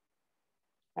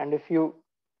 And if you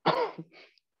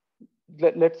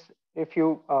if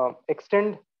you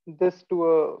extend this to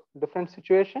a different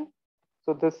situation,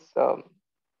 so this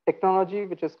technology,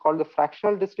 which is called the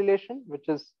fractional distillation, which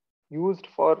is used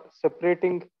for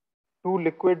separating two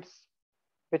liquids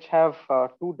which have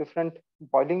two different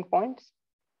boiling points,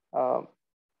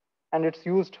 and it's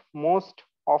used most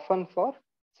often for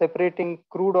separating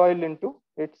crude oil into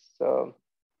its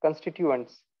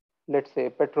constituents, let's say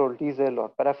petrol, diesel, or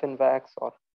paraffin wax,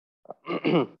 or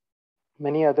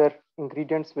many other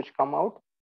ingredients which come out.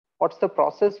 What's the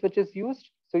process which is used?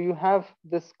 So you have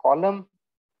this column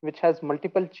which has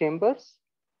multiple chambers,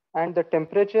 and the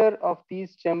temperature of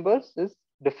these chambers is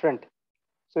different.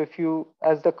 So if you,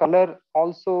 as the color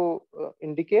also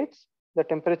indicates, the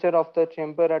temperature of the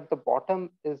chamber at the bottom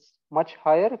is much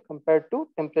higher compared to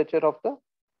temperature of the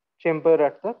chamber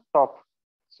at the top.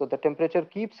 So the temperature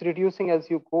keeps reducing as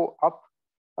you go up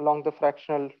along the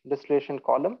fractional distillation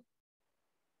column.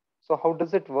 So how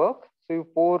does it work? So you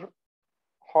pour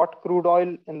hot crude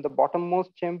oil in the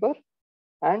bottommost chamber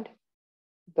and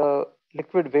the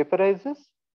liquid vaporizes.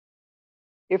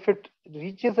 If it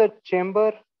reaches a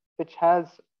chamber which has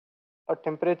a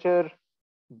temperature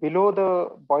below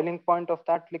the boiling point of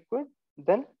that liquid,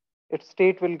 then its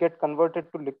state will get converted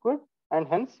to liquid, and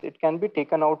hence it can be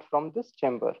taken out from this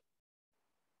chamber.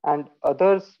 And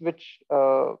others which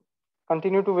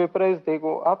continue to vaporize, they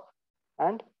go up,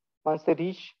 and once they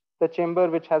reach the chamber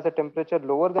which has a temperature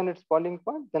lower than its boiling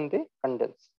point, then they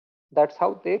condense. That's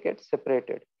how they get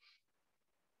separated.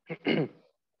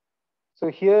 So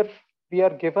here we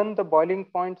are given the boiling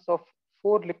points of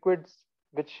 4 liquids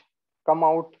which come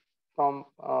out from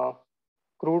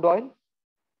crude oil,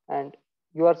 and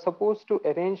you are supposed to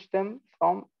arrange them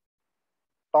from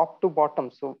top to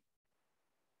bottom. So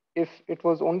if it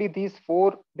was only these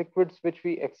 4 liquids which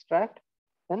we extract,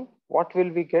 then what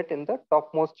will we get in the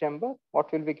topmost chamber?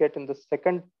 What will we get in the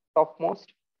second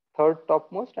topmost, third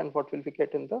topmost, and what will we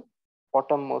get in the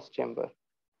bottommost chamber?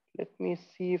 Let me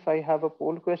see if I have a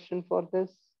poll question for this.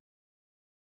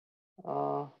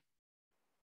 No,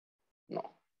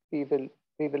 we will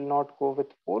not go with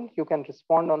poll. You can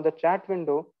respond on the chat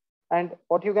window, and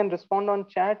what you can respond on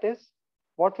chat is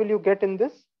what will you get in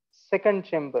this second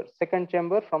chamber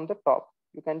from the top.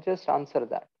 You can just answer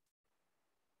that.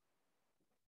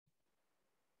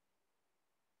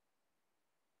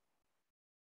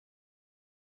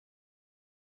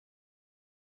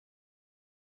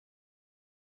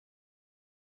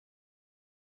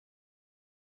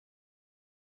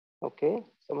 Okay,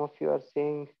 some of you are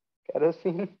saying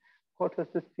kerosene. What was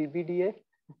this CBDA?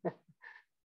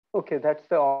 Okay, that's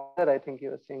the author, I think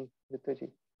you were saying, Vituji.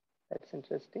 That's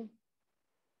interesting.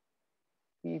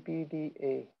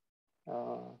 CBDA.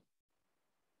 So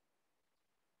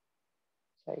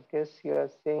I guess you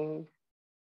are saying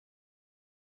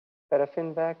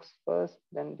paraffin wax first,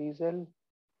 then diesel,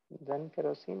 then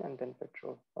kerosene, and then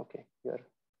petrol. Okay, you are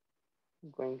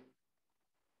going.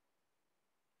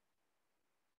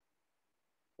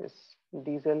 Yes,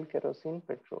 diesel, kerosene,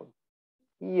 petrol.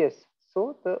 Yes,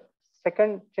 so the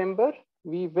second chamber,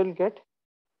 we will get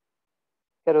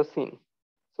kerosene.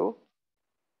 So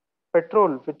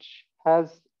petrol, which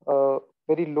has a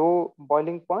very low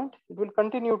boiling point, it will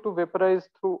continue to vaporize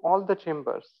through all the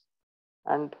chambers,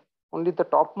 and only the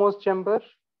topmost chamber.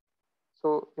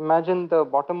 So imagine the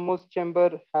bottommost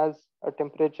chamber has a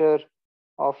temperature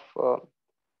of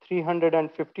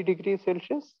 350 degrees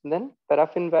Celsius, then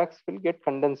paraffin wax will get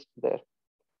condensed there.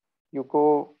 You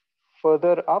go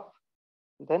further up,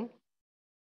 then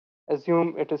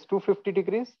assume it is 250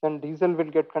 degrees, then diesel will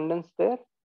get condensed there.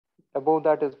 Above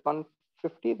that is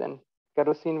 150, then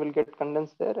kerosene will get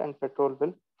condensed there, and petrol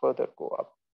will further go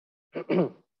up.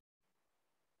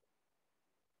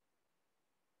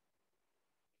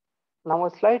 Now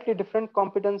a slightly different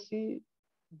competency,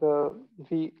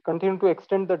 we continue to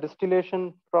extend the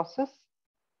distillation process.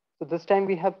 So this time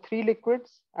we have 3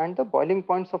 liquids, and the boiling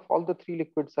points of all the 3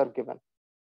 liquids are given.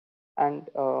 And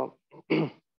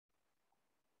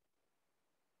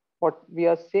what we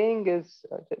are saying is,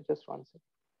 just one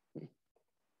second.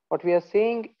 What we are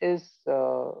saying is,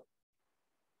 here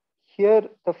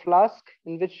the flask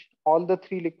in which all the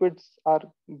 3 liquids are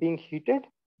being heated,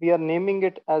 we are naming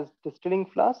it as distilling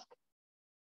flask.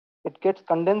 It gets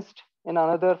condensed in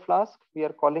another flask. We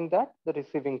are calling that the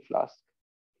receiving flask.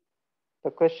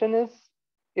 The question is,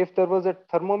 if there was a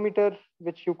thermometer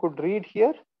which you could read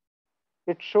here,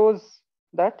 it shows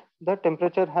that the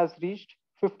temperature has reached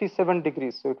 57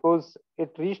 degrees. So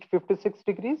it reached 56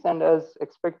 degrees, and as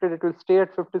expected, it will stay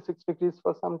at 56 degrees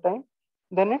for some time.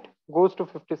 Then it goes to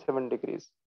 57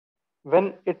 degrees.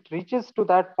 When it reaches to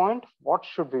that point, what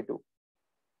should we do?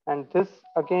 And this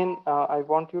again, I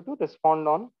want you to respond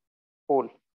on poll.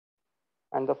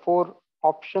 And the 4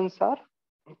 options are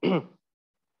the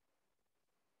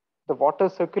water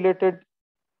circulated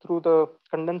through the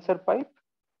condenser pipe,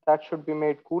 that should be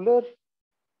made cooler.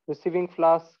 Receiving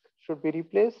flask should be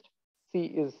replaced. C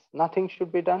is nothing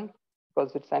should be done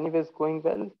because it's anyways going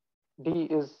well. D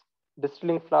is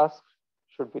distilling flask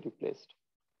should be replaced.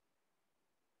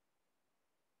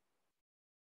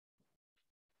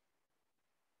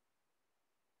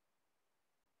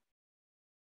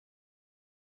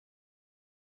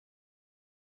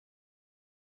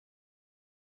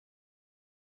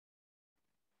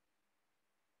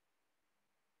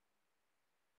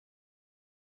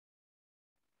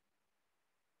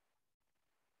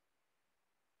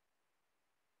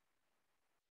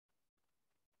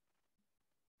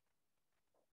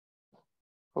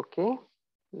 Okay,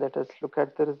 let us look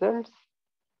at the results.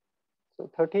 So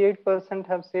 38%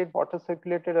 have said water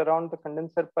circulated around the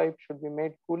condenser pipe should be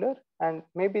made cooler. And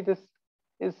maybe this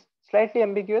is slightly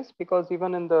ambiguous because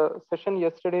even in the session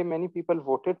yesterday, many people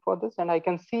voted for this, and I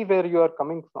can see where you are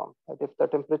coming from. That if the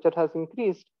temperature has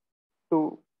increased,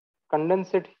 to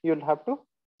condense it, you'll have to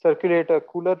circulate a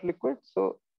cooler liquid.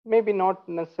 So maybe not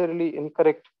necessarily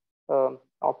incorrect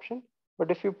option.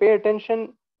 But if you pay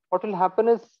attention, what will happen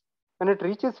is when it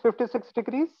reaches 56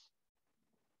 degrees,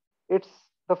 it's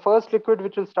the first liquid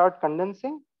which will start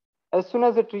condensing. as soon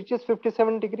as it reaches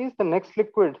 57 degrees, the next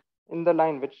liquid in the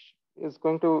line, which is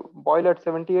going to boil at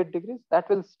 78 degrees, that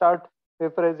will start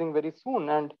vaporizing very soon.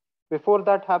 And before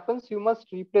that happens, you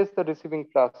must replace the receiving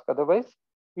flask. Otherwise,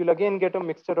 you'll again get a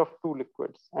mixture of two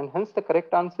liquids. And hence the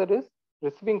correct answer is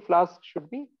receiving flask should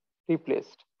be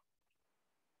replaced.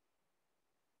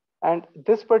 And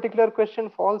this particular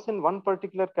question falls in one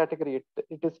particular category.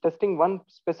 It is testing one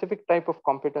specific type of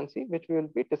competency, which we will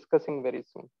be discussing very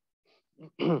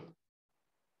soon.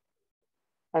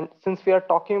 And since we are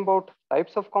talking about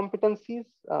types of competencies,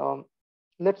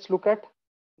 let's look at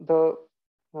the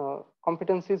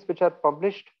competencies which are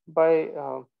published by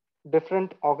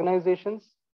different organizations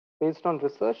based on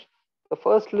research. The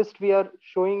first list we are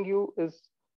showing you is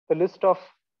the list of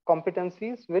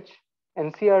competencies which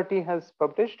NCERT has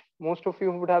published. Most of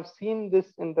you would have seen this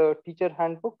in the teacher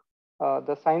handbook,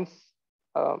 the science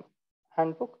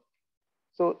handbook.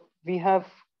 So we have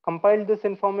compiled this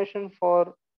information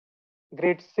for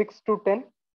grade 6 to 10.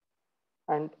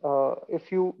 And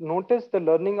if you notice the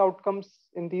learning outcomes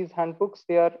in these handbooks,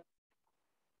 they are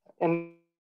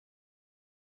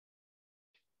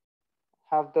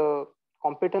have the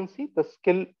competency, the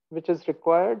skill which is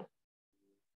required,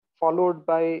 followed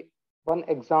by one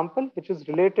example which is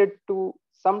related to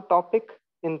some topic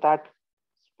in that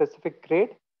specific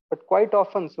grade. But quite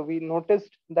often, so we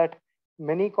noticed that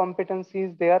many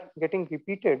competencies, they are getting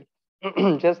repeated,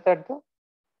 just that the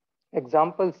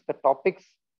examples, the topics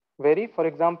vary. For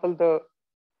example, the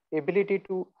ability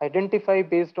to identify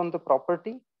based on the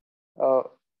property,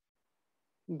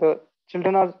 the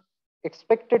children are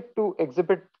expected to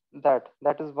exhibit that.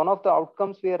 That is one of the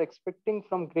outcomes we are expecting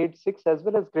from grade 6 as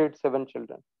well as grade 7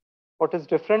 children. What is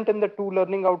different in the two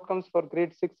learning outcomes for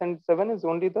grade 6 and 7 is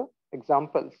only the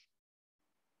examples.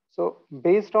 So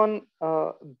based on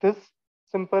this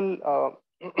simple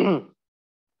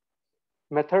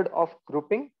method of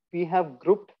grouping, we have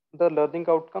grouped the learning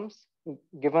outcomes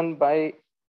given by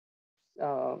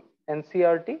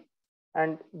NCERT,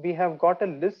 and we have got a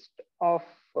list of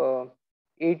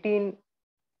 18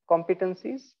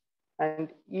 competencies, and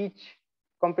each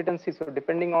competency, so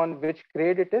depending on which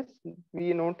grade it is,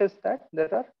 we notice that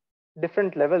there are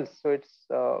different levels. So it's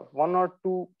one or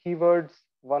two keywords,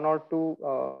 one or two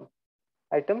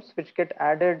items which get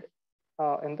added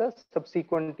in the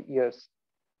subsequent years.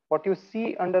 What you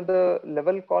see under the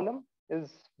level column is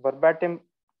verbatim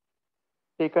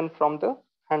taken from the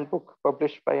handbook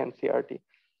published by NCERT.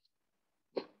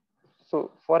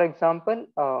 So for example,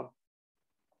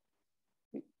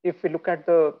 if we look at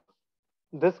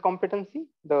this competency,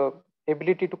 the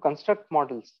ability to construct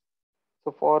models.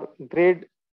 So for grade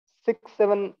 6,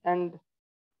 7, and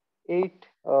 8,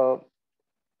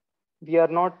 we are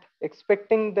not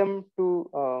expecting them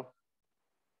to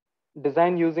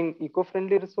design using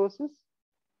eco-friendly resources.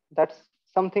 That's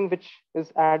something which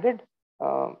is added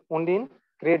only in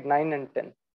grade 9 and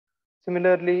 10.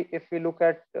 Similarly, if we look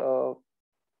at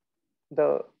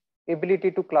the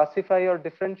ability to classify or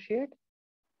differentiate,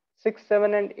 6,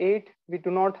 7, and 8, we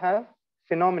do not have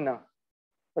phenomena.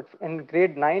 But in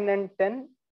grade 9 and 10,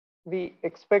 we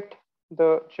expect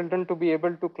the children to be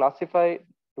able to classify,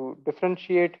 to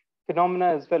differentiate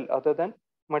phenomena as well, other than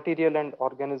material and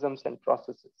organisms and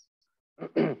processes.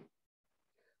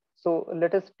 So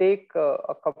let us take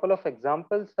a couple of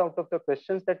examples out of the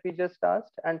questions that we just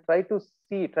asked and try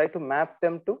to map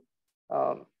them to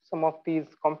some of these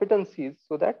competencies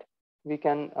so that we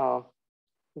can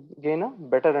gain a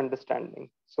better understanding.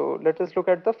 So let us look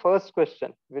at the first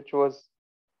question, which was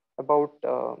about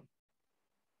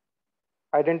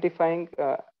identifying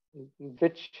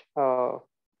which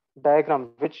diagram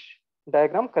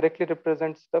correctly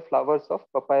represents the flowers of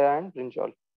papaya and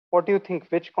brinjal. What do you think?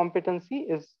 Which competency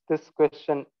is this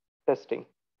question testing?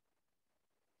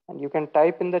 And you can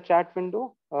type in the chat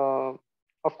window.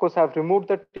 Of course, I've removed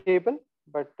the table,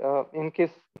 but in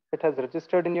case it has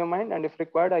registered in your mind, and if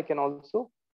required, I can also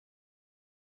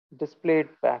display it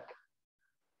back.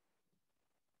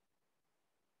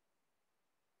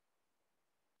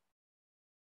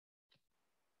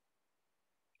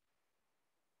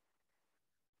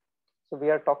 So we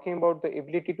are talking about the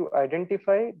ability to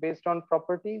identify based on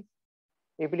properties,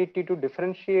 ability to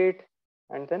differentiate,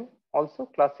 and then also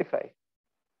classify.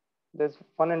 There's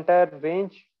one entire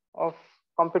range of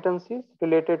competencies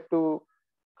related to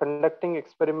conducting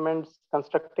experiments,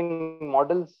 constructing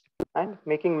models, and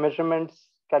making measurements,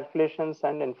 calculations,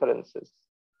 and inferences.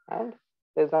 And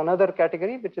there's another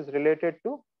category which is related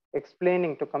to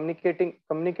explaining, to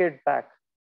communicate back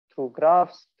through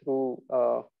graphs, through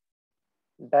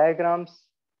diagrams.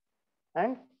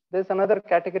 And there's another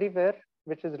category where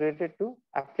which is related to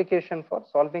application for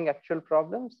solving actual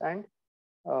problems and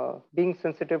being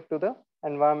sensitive to the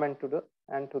environment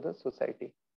and to the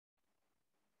society.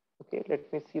 Okay,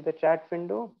 let me see the chat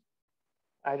window.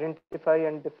 Identify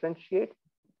and differentiate.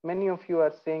 Many of you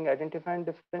are saying identify and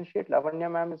differentiate.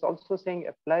 Lavanya ma'am is also saying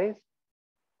applies.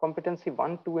 Competency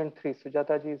 1, 2, and 3.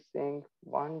 Sujata ji is saying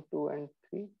 1, 2, and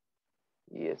 3.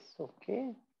 Yes,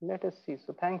 okay. Let us see.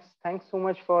 So thanks so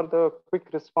much for the quick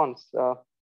response.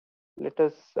 Let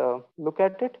us look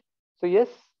at it. So yes,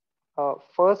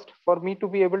 first, for me to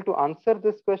be able to answer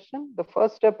this question, the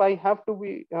first step I have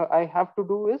to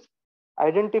do is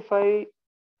identify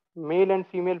male and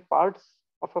female parts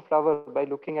of a flower by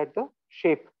looking at the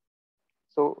shape.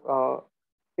 So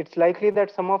it's likely that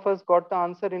some of us got the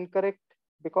answer incorrect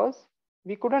because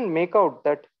we couldn't make out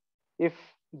that if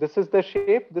this is the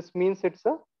shape, this means it's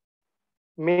a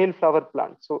male flower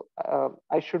plant. So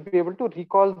I should be able to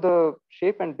recall the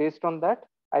shape and based on that,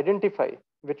 identify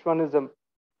which one is a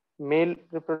male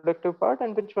reproductive part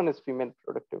and which one is female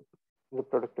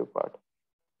reproductive part.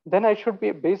 Then I should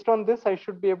be, based on this, I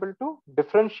should be able to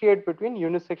differentiate between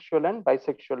unisexual and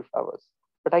bisexual flowers.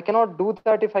 But I cannot do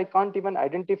that if I can't even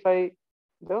identify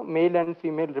the male and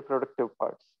female reproductive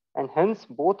parts. And hence,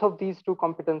 both of these two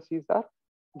competencies are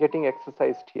getting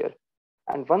exercised here.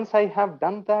 And once I have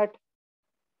done that,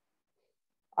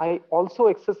 I also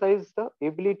exercise the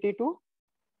ability to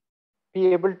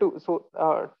be able to, so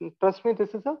trust me, this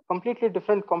is a completely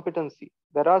different competency.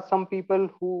 There are some people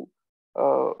who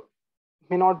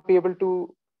may not be able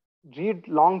to read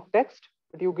long text,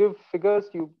 but you give figures,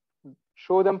 you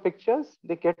show them pictures,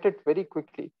 they get it very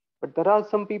quickly. But there are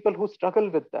some people who struggle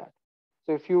with that.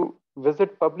 So if you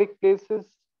visit public places,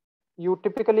 you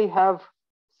typically have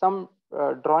some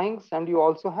drawings and you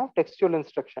also have textual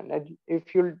instruction. And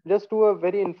if you just do a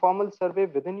very informal survey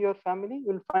within your family,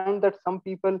 you'll find that some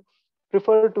people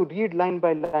prefer to read line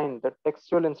by line the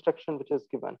textual instruction which is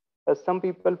given, as some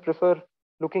people prefer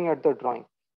looking at the drawing.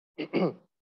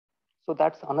 So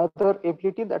that's another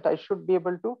ability that I should be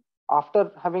able to,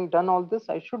 after having done all this,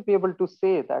 I should be able to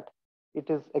say that it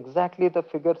is exactly the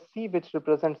figure C which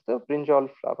represents the brinjal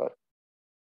flower.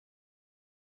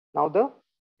 Now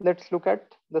let's look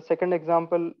at the second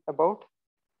example about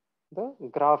the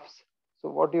graphs. So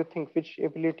what do you think, which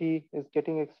ability is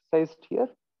getting exercised here?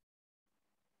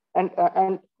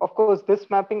 And of course, this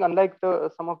mapping, unlike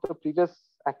some of the previous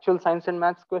actual science and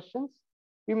maths questions,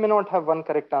 we may not have one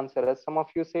correct answer. As some of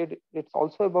you said, it's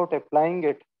also about applying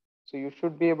it. So you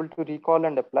should be able to recall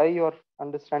and apply your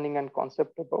understanding and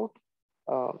concept about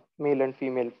male and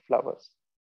female flowers.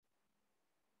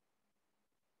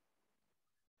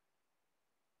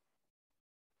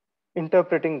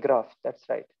 Interpreting graph, that's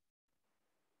right.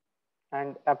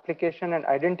 And application and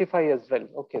identify as well.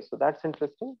 Okay, so that's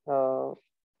interesting.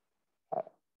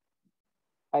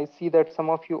 I see that some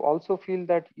of you also feel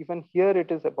that even here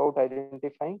it is about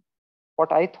identifying.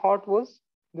 What I thought was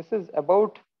this is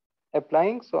about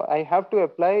applying. So I have to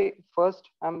apply first.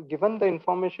 I'm given the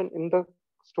information in the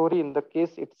story, in the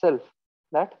case itself,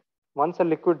 that once a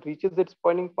liquid reaches its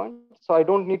boiling point, so I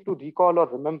don't need to recall or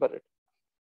remember it.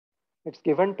 It's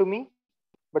given to me,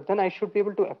 but then I should be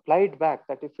able to apply it back,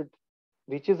 that if it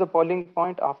reaches a boiling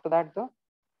point, after that the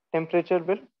temperature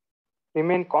will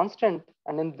remain constant.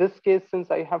 And in this case,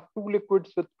 since I have two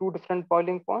liquids with two different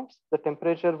boiling points, the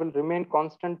temperature will remain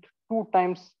constant 2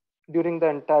 times during the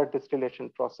entire distillation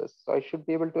process. So I should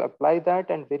be able to apply that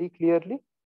and very clearly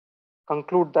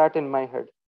conclude that in my head.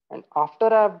 And after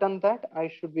I have done that, I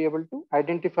should be able to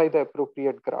identify the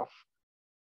appropriate graph.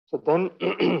 So then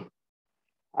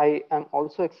I am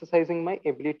also exercising my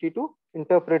ability to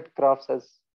interpret graphs, as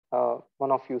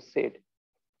one of you said.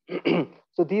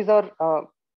 So these are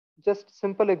just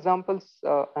simple examples,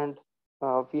 and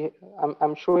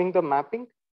I'm showing the mapping.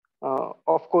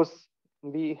 Of course,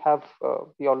 we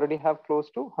already have close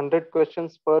to 100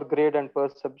 questions per grade and per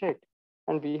subject,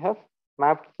 and we have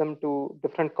mapped them to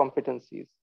different competencies.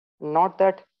 Not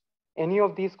that any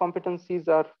of these competencies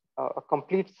are a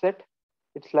complete set.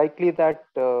 It's likely that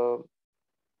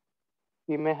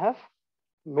we may have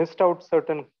missed out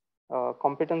certain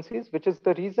competencies, which is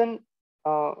the reason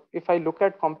if I look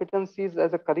at competencies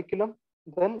as a curriculum,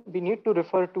 then we need to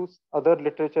refer to other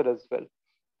literature as well.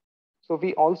 So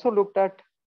we also looked at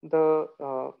the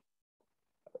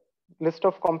list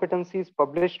of competencies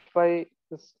published by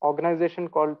this organization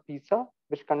called PISA,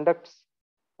 which conducts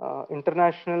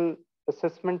international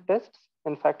assessment tests.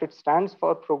 In fact, it stands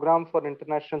for Program for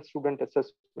International Student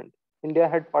Assessment. India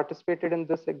had participated in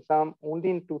this exam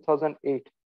only in 2008.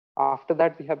 After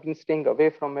that, we have been staying away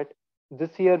from it.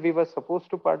 This year, we were supposed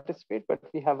to participate, but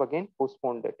we have again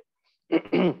postponed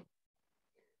it.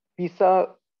 PISA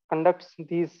conducts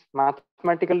these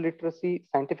mathematical literacy,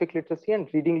 scientific literacy, and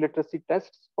reading literacy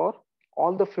tests for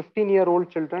all the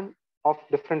 15-year-old children of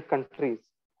different countries.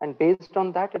 And based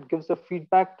on that, it gives a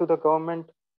feedback to the government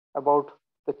about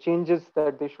the changes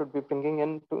that they should be bringing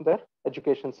into their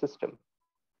education system.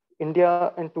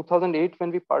 India in 2008,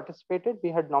 when we participated, we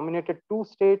had nominated two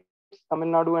states, Tamil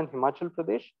Nadu and Himachal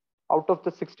Pradesh. Out of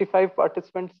the 65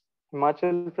 participants,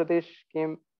 Himachal Pradesh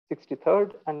came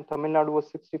 63rd and Tamil Nadu was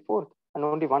 64th. And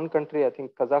only one country, I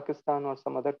think Kazakhstan or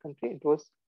some other country, it was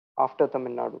after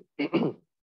Tamil Nadu.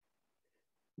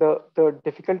 The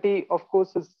difficulty, of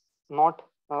course, is not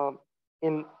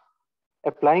in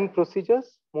applying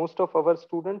procedures. Most of our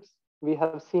students, we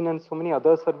have seen in so many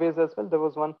other surveys as well. There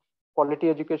was one quality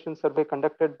education survey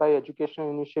conducted by Educational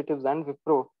Initiatives and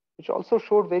Wipro, which also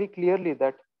showed very clearly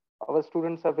that our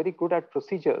students are very good at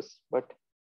procedures, but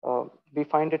we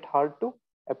find it hard to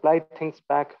apply things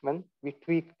back when we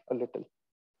tweak a little.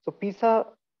 So PISA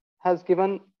has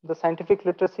given the scientific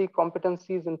literacy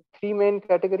competencies in three main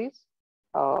categories.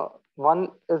 One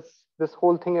is this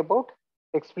whole thing about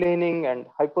explaining and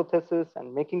hypothesis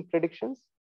and making predictions.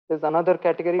 There's another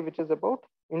category which is about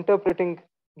interpreting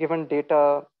given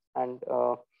data, and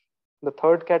the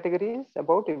third category is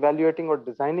about evaluating or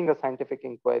designing a scientific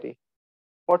inquiry.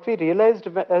 What we realized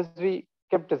as we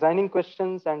kept designing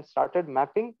questions and started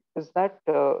mapping is that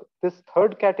this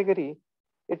third category,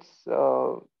 it's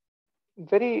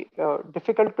very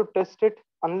difficult to test it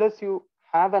unless you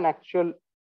have an actual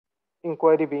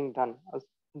inquiry being done.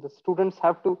 The students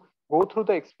have to go through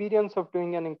the experience of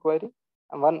doing an inquiry,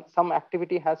 and some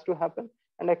activity has to happen.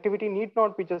 And activity need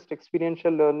not be just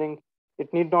experiential learning.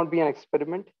 It need not be an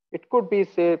experiment. It could be,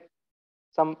 say,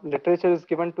 some literature is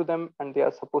given to them and they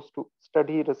are supposed to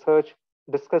study, research,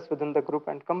 discuss within the group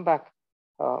and come back.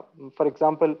 For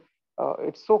example,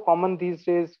 it's so common these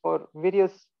days for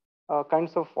various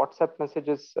kinds of WhatsApp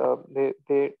messages.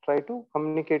 They try to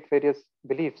communicate various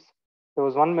beliefs. There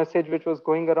was one message which was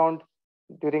going around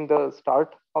during the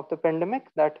start of the pandemic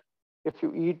that if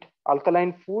you eat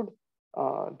alkaline food,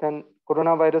 then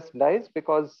coronavirus dies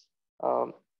because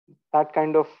that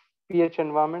kind of pH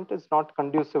environment is not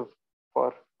conducive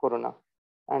for corona.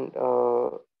 And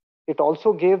it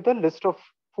also gave the list of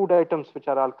food items which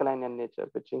are alkaline in nature,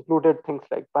 which included things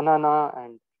like banana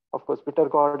and of course bitter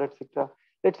gourd, etc.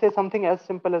 Let's say something as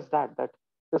simple as that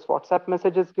this WhatsApp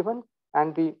message is given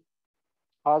and we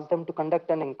ask them to conduct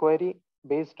an inquiry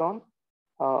based on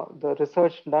the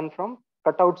research done from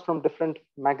cutouts from different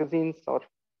magazines or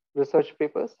research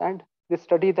papers, and they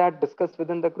study that, discuss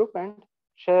within the group and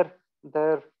share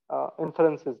their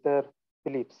inferences, their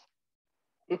beliefs.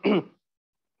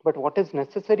 But what is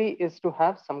necessary is to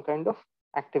have some kind of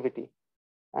activity.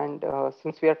 And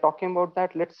since we are talking about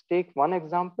that, let's take one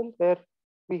example where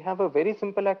we have a very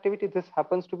simple activity. This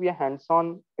happens to be a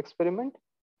hands-on experiment.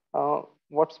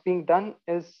 What's being done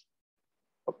is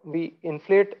we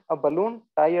inflate a balloon,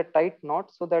 tie a tight knot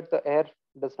so that the air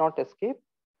does not escape.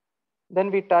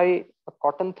 Then we tie a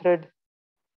cotton thread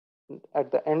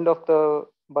at the end of the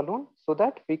balloon so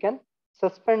that we can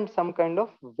suspend some kind of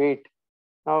weight.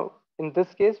 Now, in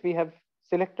this case, we have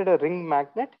selected a ring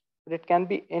magnet, but it can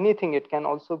be anything. It can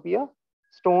also be a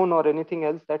stone or anything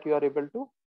else that you are able to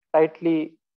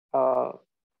tightly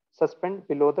suspend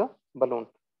below the balloon.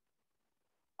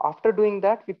 After doing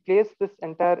that, we place this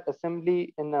entire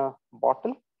assembly in a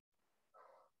bottle.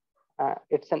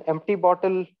 It's an empty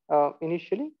bottle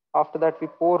initially. After that, we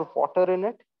pour water in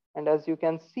it. And as you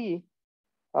can see,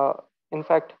 in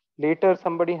fact, later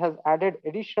somebody has added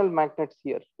additional magnets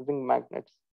here, ring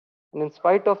magnets. And in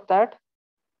spite of that,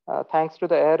 thanks to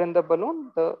the air in the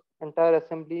balloon, the entire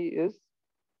assembly is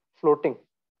floating.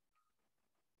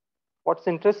 What's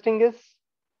interesting is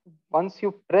once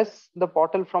you press the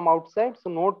bottle from outside, so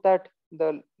note that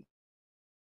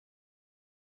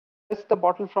press the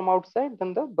bottle from outside,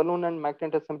 then the balloon and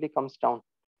magnet assembly comes down.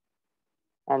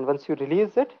 And once you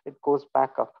release it, it goes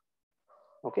back up.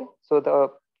 Okay,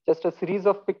 so just a series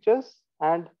of pictures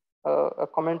and a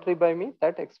commentary by me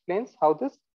that explains how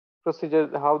this procedure,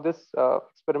 how this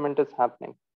experiment is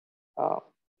happening.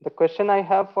 The question I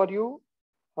have for you,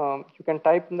 you can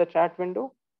type in the chat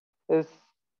window, is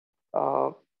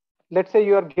let's say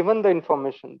you are given the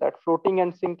information that floating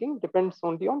and sinking depends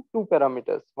only on two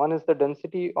parameters. One is the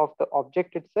density of the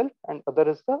object itself and other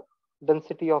is the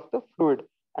density of the fluid.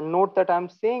 And note that I'm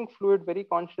saying fluid very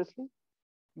consciously.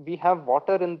 We have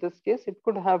water in this case. It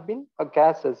could have been a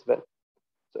gas as well.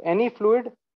 So any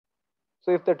fluid,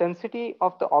 so if the density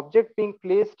of the object being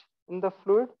placed in the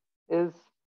fluid is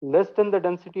less than the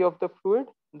density of the fluid,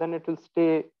 then it will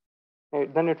stay,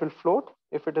 then it will float.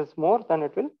 If it is more, then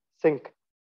it will sink.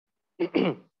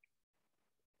 In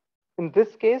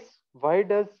this case, why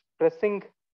does pressing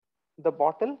the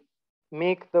bottle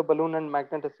make the balloon and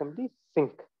magnet assembly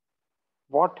sink?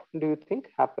 What do you think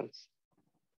happens?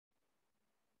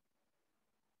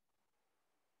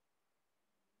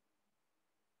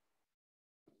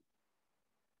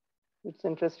 It's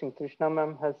interesting. Trishna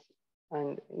ma'am has,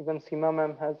 and even Seema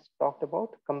ma'am has talked about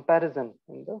comparison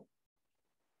in the,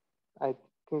 I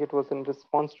think it was in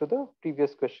response to the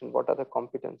previous question, what are the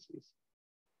competencies?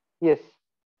 Yes,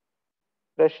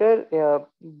 pressure.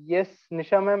 Yes,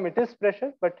 Nisha ma'am, it is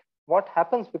pressure, but what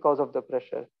happens because of the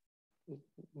pressure?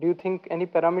 Do you think any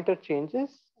parameter changes?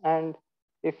 And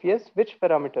if yes, which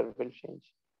parameter will change?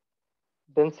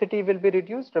 Density will be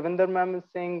reduced. Ravinder ma'am is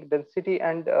saying density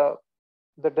and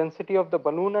the density of the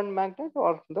balloon and magnet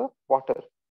or the water.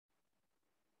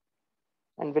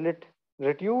 And will it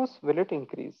reduce? Will it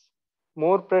increase?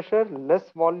 More pressure, less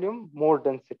volume, more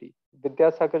density.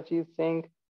 Vidyasagarji is saying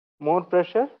more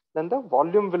pressure, then the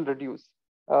volume will reduce.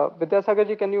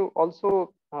 Vidyasagarji, can you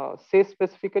also say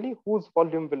specifically whose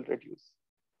volume will reduce?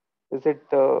 Is it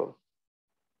the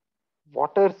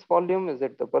water's volume? Is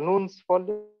it the balloon's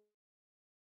volume?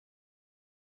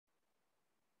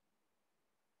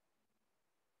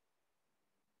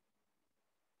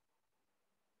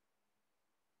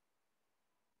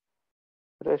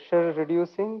 Pressure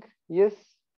reducing, yes.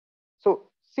 So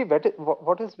see,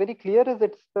 what is very clear is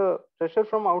it's the pressure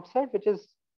from outside which is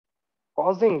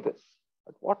causing this.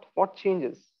 But what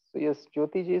changes? So yes,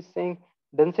 Jyoti ji is saying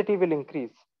density will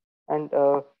increase. And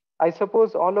I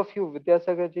suppose all of you,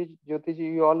 Vidyasagar ji, Jyoti ji,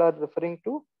 you all are referring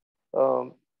to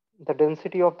the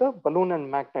density of the balloon and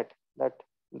magnet,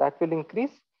 that will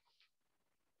increase.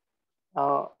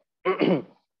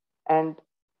 And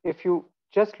if you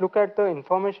just look at the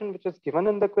information which is given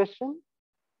in the question,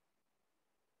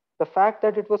 the fact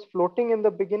that it was floating in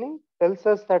the beginning tells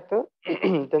us that the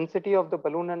density of the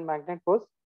balloon and magnet was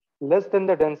less than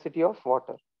the density of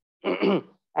water.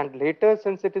 And later,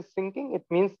 since it is sinking, it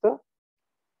means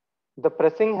the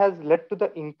pressing has led to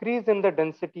the increase in the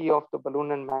density of the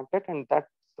balloon and magnet, and that's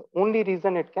the only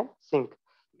reason it can sink.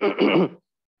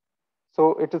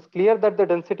 So it is clear that the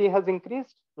density has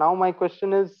increased. Now my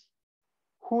question is,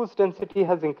 whose density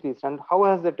has increased and how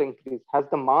has it increased? Has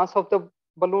the mass of the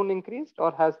balloon increased,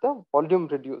 or has the volume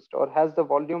reduced, or has the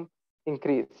volume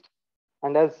increased?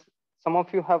 And as some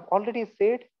of you have already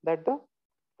said that the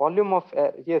volume of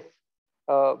air, yes,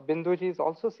 Binduji is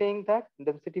also saying that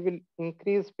density will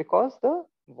increase because the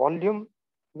volume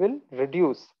will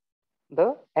reduce.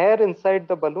 The air inside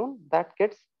the balloon that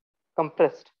gets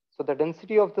compressed. So the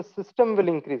density of the system will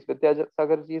increase. Vidya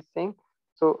Sagarji is saying.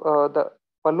 So the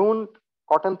balloon,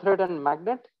 cotton thread and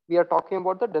magnet, we are talking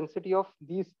about the density of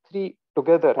these three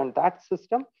together, and that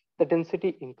system, the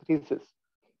density increases.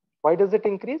 Why does it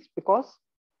increase? Because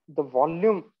the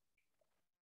volume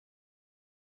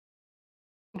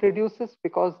reduces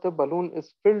because the balloon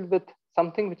is filled with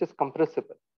something which is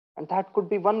compressible. And that could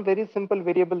be one very simple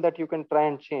variable that you can try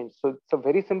and change. So it's a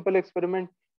very simple experiment.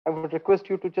 I would request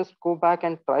you to just go back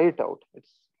and try it out.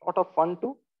 It's a lot of fun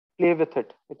to play with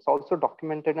it. It's also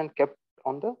documented and kept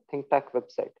on the ThinkTac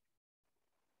website.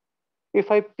 If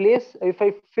I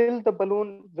fill the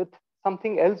balloon with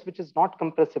something else which is not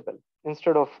compressible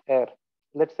instead of air,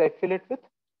 let's say I fill it with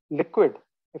liquid.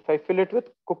 If I fill it with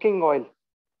cooking oil,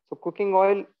 so cooking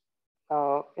oil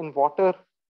in water,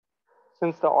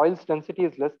 since the oil's density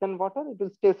is less than water, it will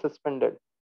stay suspended.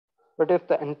 But if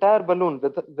the entire balloon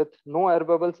with no air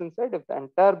bubbles inside, if the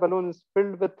entire balloon is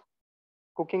filled with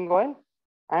cooking oil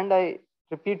and I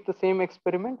repeat the same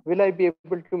experiment, will I be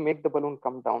able to make the balloon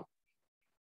come down?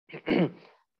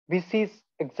 We see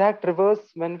exact reverse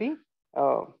when we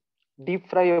deep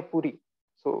fry a puri.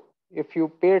 So if you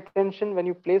pay attention, when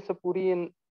you place a puri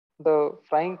in the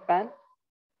frying pan,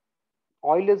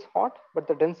 oil is hot, but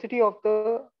the density of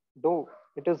the dough,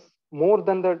 it is more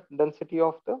than the density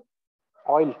of the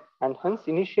oil, and hence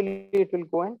initially it will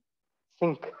go and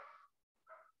sink.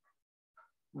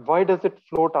 Why does it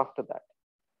float after that?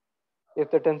 If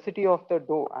the density of the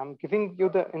dough, I'm giving you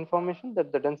the information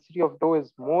that the density of dough is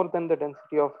more than the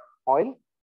density of oil,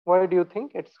 why do you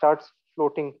think it starts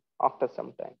floating after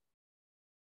some time?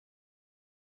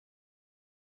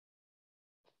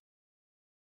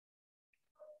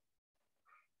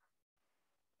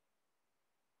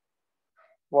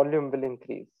 Volume will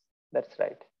increase. That's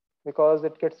right. Because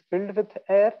it gets filled with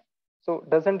air. So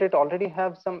doesn't it already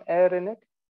have some air in it?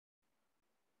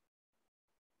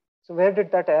 So where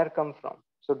did that air come from?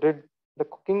 So did the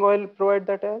cooking oil provide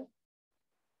that air?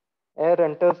 Air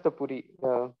enters the puri.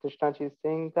 Krishnaji is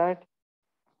saying that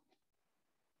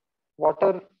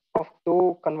water of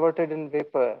dough converted in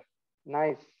vapor.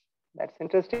 Nice. That's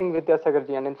interesting, Vidya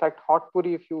Sagarji. And in fact, hot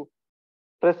puri, if you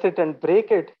press it and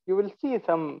break it, you will see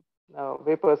some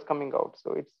vapors coming out.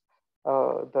 So it's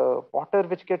the water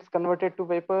which gets converted to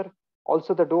vapor.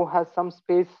 Also, the dough has some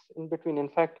space in between. In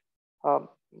fact, uh,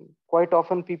 quite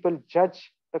often people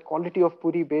judge the quality of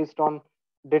puri based on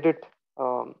did it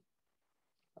um,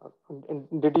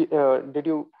 did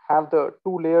you have the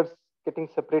two layers getting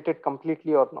separated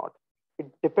completely or not. It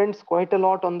depends quite a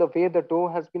lot on the way the dough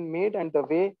has been made and the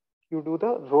way you do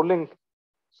the rolling.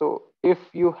 So if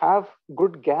you have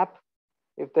good gap,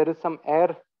 if there is some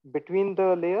air between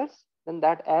the layers, then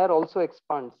that air also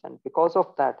expands, and because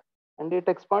of that, and it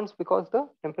expands because the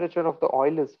temperature of the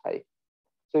oil is high.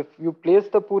 So if you place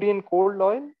the puri in cold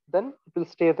oil, then it will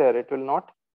stay there, it will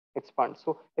not expand.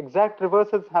 So exact reverse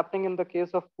is happening in the case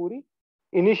of puri.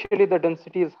 Initially the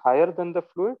density is higher than the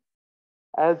fluid.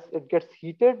 As it gets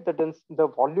heated, the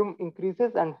volume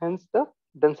increases and hence the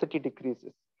density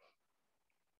decreases,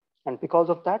 and because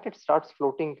of that it starts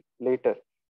floating later.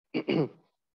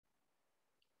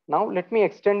 Now let me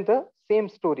extend the same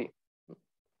story,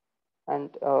 and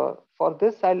for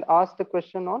this I'll ask the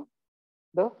question on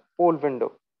the pole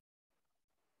window.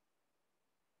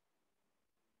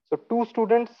 So two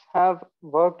students have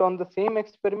worked on the same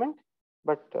experiment,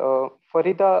 but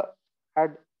Farida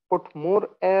had put more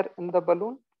air in the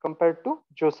balloon compared to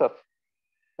Joseph.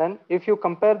 Then if you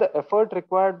compare the effort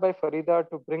required by Farida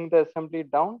to bring the assembly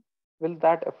down, will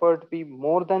that effort be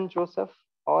more than Joseph,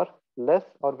 or less,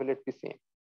 or will it be same?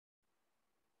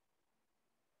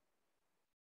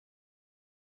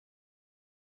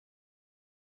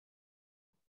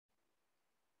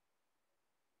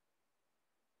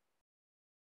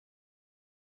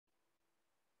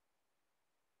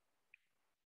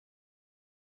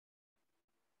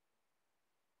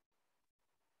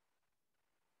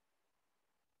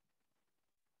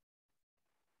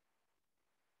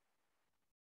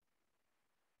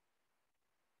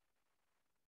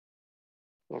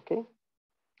 Okay.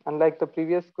 Unlike the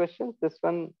previous questions, this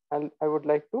one I would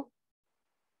like to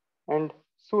end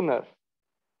sooner.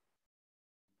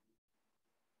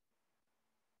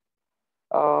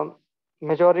 Um,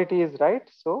 Majority is right.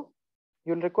 So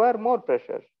you'll require more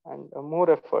pressure and more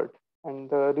effort. And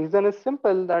the reason is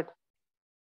simple, that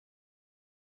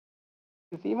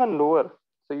is even lower.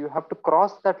 So you have to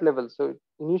cross that level. So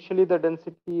initially the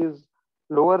density is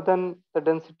lower than the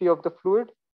density of the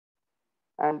fluid.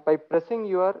 And by pressing,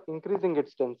 you are increasing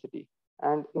its density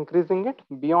and increasing it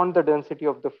beyond the density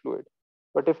of the fluid.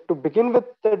 But if to begin with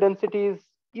the density is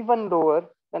even lower,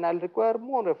 then I'll require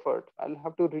more effort. I'll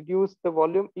have to reduce the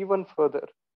volume even further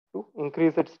to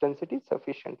increase its density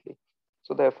sufficiently.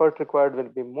 So the effort required will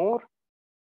be more.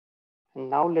 And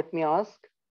now let me ask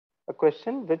a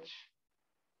question which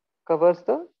covers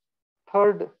the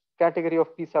third category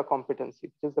of PISA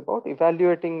competency, which is about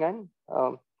evaluating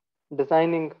and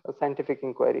designing a scientific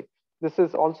inquiry. This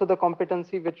is also the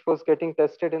competency which was getting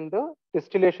tested in the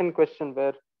distillation question,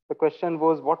 where the question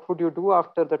was, what would you do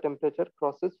after the temperature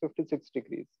crosses 56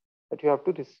 degrees? That you have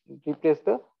to replace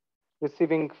the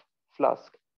receiving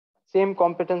flask. Same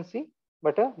competency,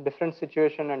 but a different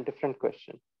situation and different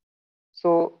question.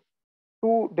 So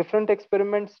two different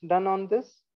experiments done on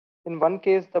this. In one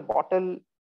case, the bottle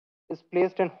is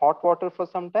placed in hot water for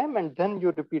some time and then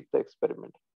you repeat the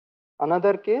experiment.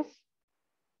 Another case,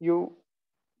 you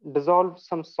dissolve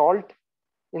some salt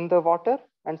in the water,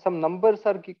 and some numbers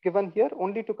are given here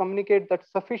only to communicate that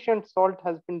sufficient salt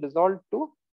has been dissolved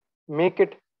to make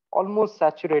it almost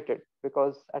saturated,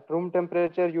 because at room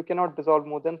temperature you cannot dissolve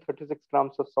more than 36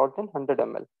 grams of salt in 100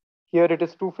 ml. Here it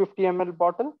is 250 ml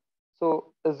bottle,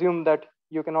 so assume that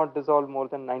you cannot dissolve more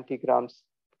than 90 grams.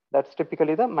 That's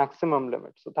typically the maximum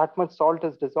limit. So that much salt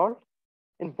is dissolved.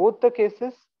 In both the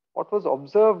cases, what was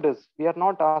observed is, we are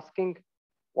not asking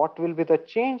what will be the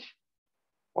change.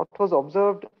 What was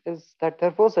observed is that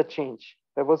there was a change.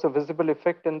 There was a visible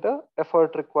effect in the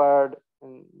effort required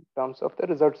in terms of the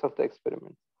results of the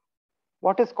experiment.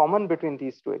 What is common between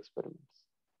these two experiments?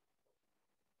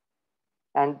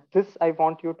 And this I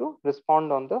want you to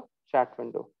respond on the chat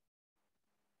window.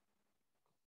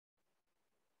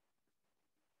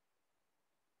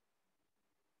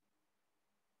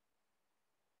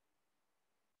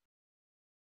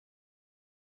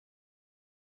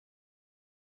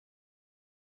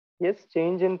 Yes,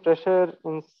 change in pressure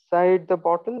inside the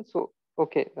bottle. So,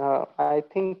 okay, I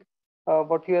think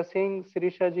what you are saying,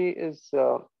 Sirisha ji, is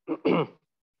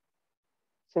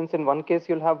since in one case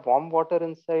you'll have warm water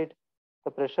inside, the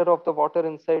pressure of the water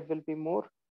inside will be more.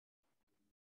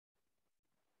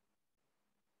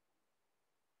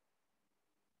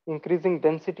 Increasing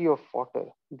density of water.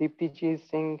 Deepti ji is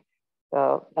saying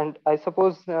And I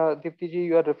suppose, Deepti ji,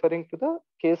 you are referring to the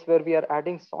case where we are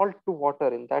adding salt to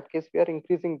water. In that case, we are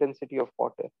increasing density of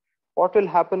water. What will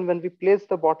happen when we place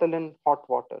the bottle in hot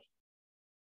water?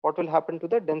 What will happen to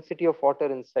the density of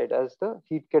water inside as the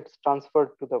heat gets transferred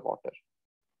to the water?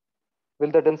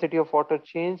 Will the density of water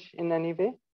change in any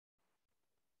way?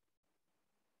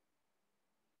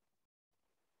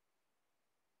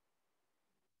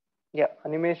 Yeah,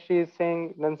 Animesh is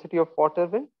saying density of water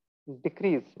will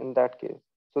decrease in that case.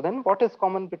 So then what is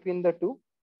common between the two?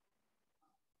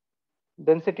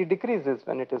 Density decreases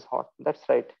when it is hot. That's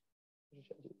right.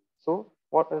 So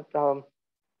what?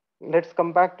 Let's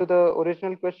come back to the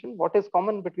original question. What is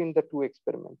common between the two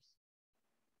experiments?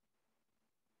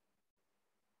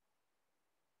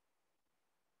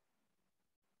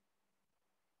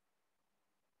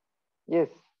 Yes.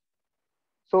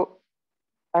 So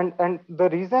and the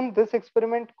reason this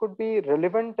experiment could be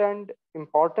relevant and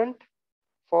important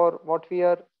for what we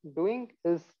are doing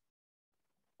is,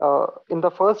 in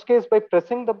the first case, by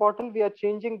pressing the bottle, we are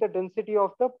changing the density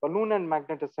of the balloon and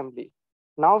magnet assembly.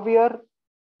 Now we are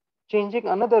changing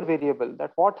another variable,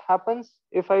 that what happens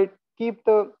if I keep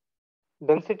the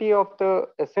density of the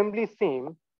assembly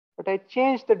same, but I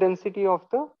change the density of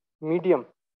the medium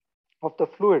of the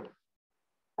fluid.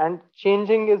 And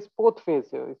changing is both ways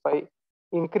here. If I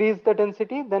increase the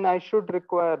density, then I should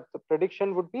require, the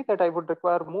prediction would be that I would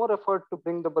require more effort to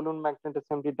bring the balloon magnet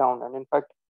assembly down. And in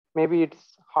fact, maybe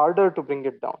it's harder to bring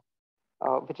it down,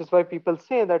 which is why people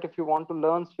say that if you want to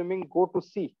learn swimming, go to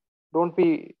sea. Don't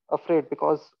be afraid,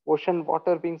 because ocean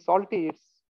water being salty, it's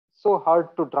so hard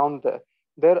to drown there.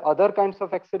 There are other kinds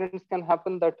of accidents can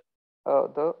happen that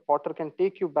the water can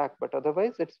take you back, but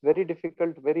otherwise it's very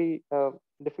difficult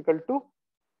to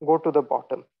go to the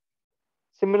bottom.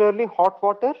 Similarly, hot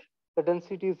water, the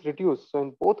density is reduced. So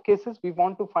in both cases, we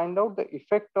want to find out the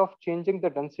effect of changing the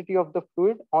density of the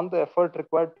fluid on the effort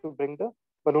required to bring the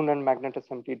balloon and magnet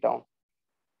assembly down.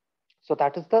 So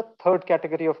that is the third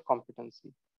category of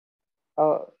competency.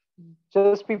 Uh,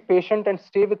 just be patient and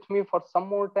stay with me for some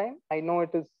more time. I know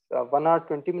it is 1 hour,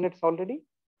 20 minutes already.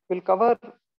 We'll cover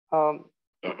um,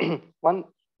 one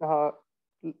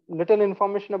little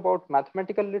information about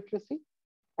mathematical literacy,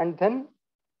 and then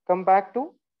come back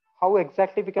to how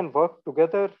exactly we can work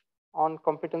together on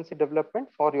competency development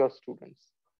for your students.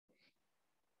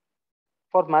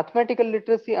 For mathematical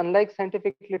literacy, unlike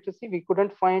scientific literacy, we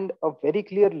couldn't find a very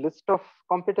clear list of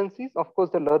competencies. Of course,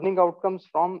 the learning outcomes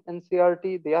from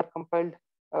NCERT, they are compiled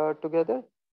together.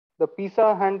 The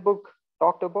PISA handbook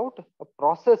talked about a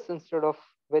process instead of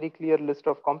very clear list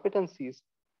of competencies,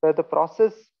 where the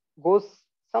process goes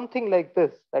something like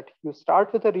this, that you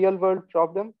start with a real world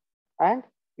problem and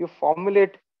you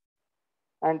formulate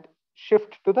and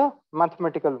shift to the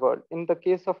mathematical world. In the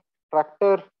case of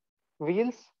tractor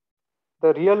wheels,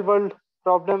 the real world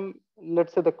problem,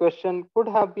 let's say the question could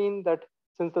have been that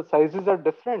since the sizes are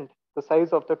different, the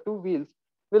size of the two wheels,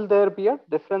 will there be a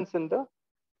difference in the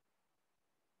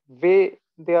way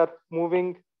they are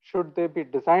moving? Should they be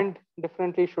designed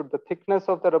differently? Should the thickness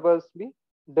of the rubbers be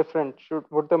different?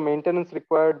 Would the maintenance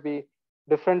required be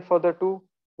different for the two?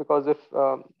 Because if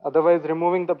otherwise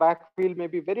removing the back wheel may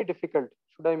be very difficult,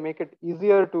 should I make it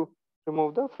easier to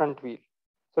remove the front wheel?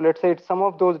 So let's say it's some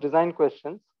of those design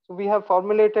questions. So we have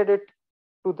formulated it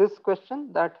to this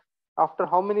question, that after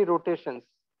how many rotations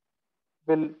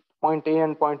will point A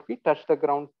and point B touch the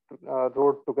ground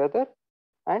road together?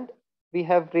 And we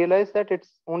have realized that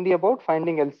it's only about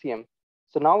finding LCM.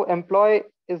 So now employ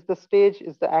is the stage,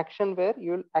 is the action where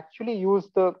you'll actually use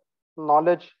the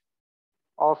knowledge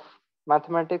of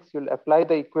mathematics, you'll apply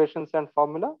the equations and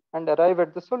formula and arrive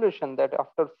at the solution, that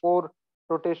after 4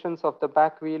 rotations of the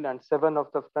back wheel and 7 of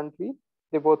the front wheel,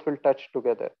 they both will touch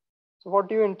together. So what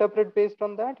do you interpret based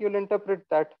on that? You'll interpret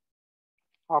that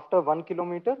after 1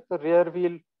 kilometer, the rear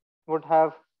wheel would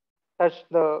have touched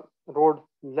the road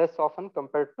less often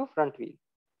compared to front wheel.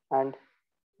 And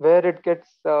where it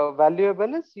gets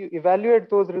valuable is you evaluate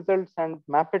those results and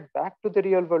map it back to the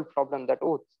real world problem, that,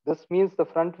 oh, this means the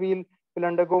front wheel will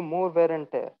undergo more wear and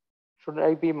tear. Should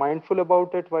I be mindful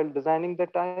about it while designing the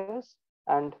tires,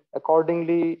 and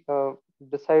accordingly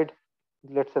decide,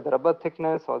 let's say, the rubber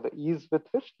thickness or the ease with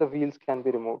which the wheels can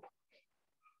be removed?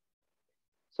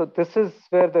 So this is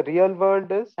where the real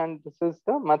world is, and this is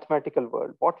the mathematical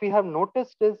world. What we have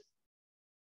noticed is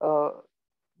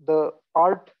the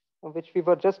part which we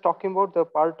were just talking about, the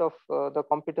part of the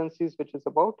competencies which is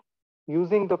about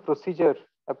using the procedure,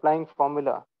 applying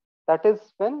formula. That is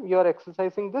when you are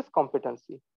exercising this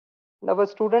competency. And our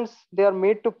students, they are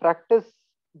made to practice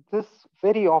this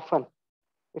very often.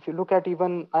 If you look at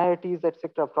even IITs,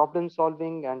 etc., problem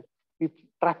solving, and we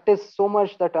practice so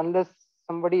much that unless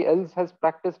somebody else has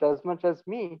practiced as much as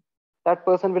me, that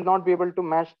person will not be able to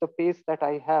match the pace that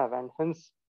I have. And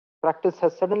hence, practice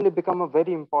has suddenly become a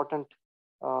very important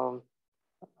um,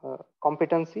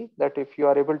 competency, that if you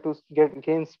are able to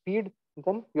gain speed,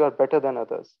 then you are better than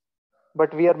others.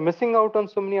 But we are missing out on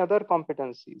so many other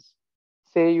competencies.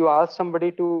 Say you ask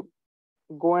somebody to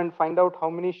go and find out how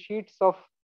many sheets of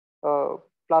uh,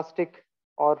 plastic,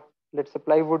 or let's say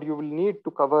plywood, you will need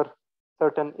to cover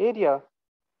certain area.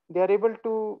 They are able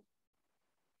to,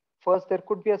 first there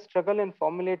could be a struggle in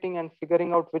formulating and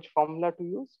figuring out which formula to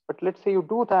use. But let's say you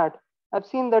do that, I've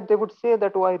seen that they would say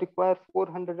that, oh, I require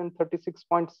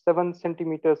 436.7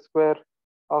 centimeters square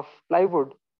of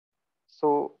plywood.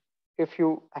 So if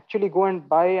you actually go and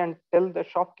buy and tell the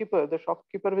shopkeeper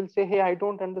will say, hey, I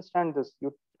don't understand this.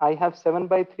 I have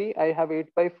 7x3, I have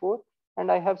 8x4, and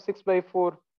I have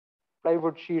 6x4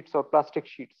 plywood sheets or plastic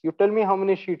sheets. You tell me how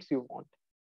many sheets you want.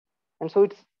 And so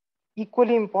it's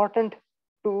equally important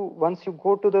to, once you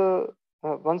go to the,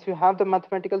 once you have the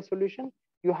mathematical solution,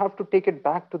 you have to take it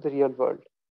back to the real world.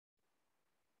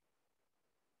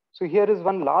 So here is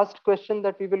one last question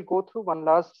that we will go through, one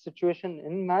last situation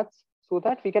in maths, so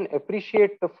that we can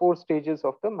appreciate the 4 stages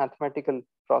of the mathematical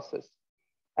process.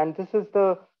 And this is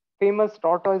the famous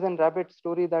tortoise and rabbit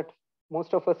story that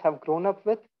most of us have grown up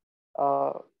with.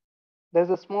 There's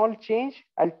a small change.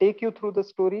 I'll take you through the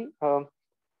story.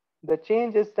 The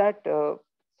change is that,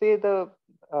 say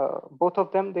both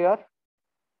of them, they are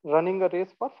running a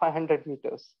race for 500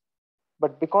 meters.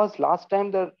 But because last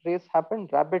time the race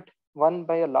happened, rabbit won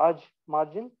by a large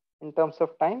margin in terms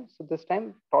of time. So this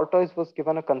time tortoise was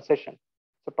given a concession.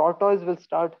 So tortoise will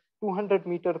start 200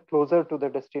 meters closer to the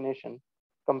destination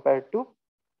compared to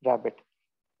rabbit.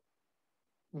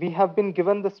 We have been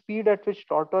given the speed at which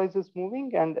tortoise is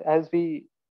moving. And as we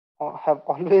have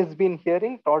always been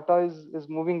hearing, tortoise is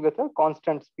moving with a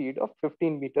constant speed of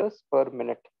 15 meters per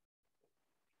minute.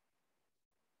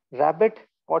 Rabbit,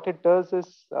 what it does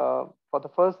is, for the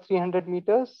first 300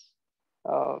 meters,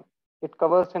 it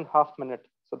covers in half minute.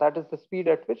 So that is the speed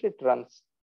at which it runs.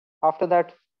 After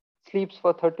that, sleeps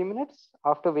for 30 minutes.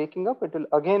 After waking up, it will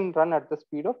again run at the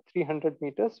speed of 300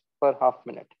 meters per half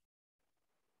minute.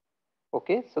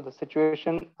 Okay, so the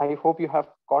situation, I hope you have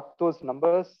got those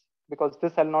numbers, because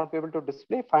this I'll not be able to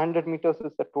display. 500 meters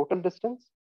is the total distance.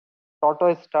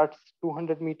 Tortoise starts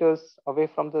 200 meters away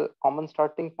from the common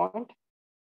starting point.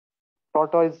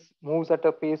 Tortoise moves at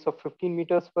a pace of 15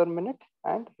 meters per minute,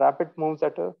 and rabbit moves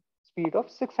at a speed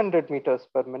of 600 meters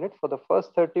per minute for the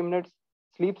first 30 minutes,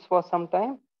 sleeps for some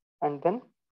time, and then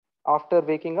after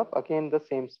waking up, again the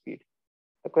same speed.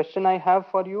 The question I have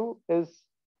for you is,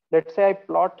 let's say I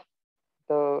plot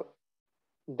the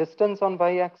distance on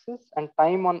y-axis and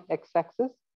time on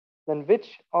x-axis, then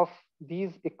which of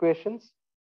these equations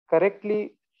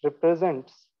correctly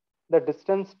represents the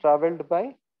distance traveled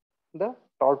by the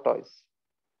tortoise?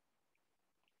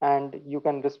 And you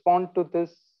can respond to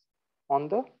this on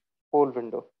the poll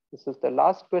window. This is the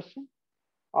last question.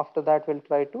 After that, we'll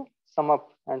try to sum up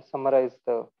and summarize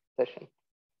the session.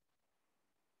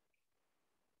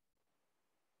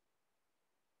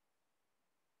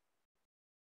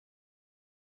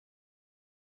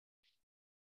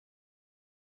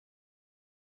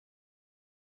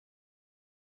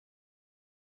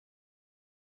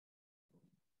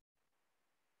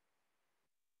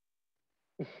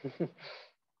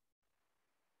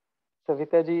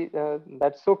 Savita ji,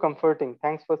 that's so comforting.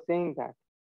 Thanks for saying that.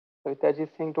 Savita ji is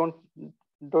saying,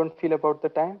 don't feel about the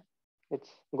time. It's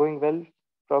going well.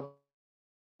 Probably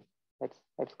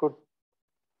that's good.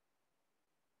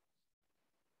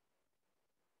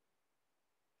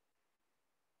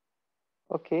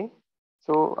 Okay,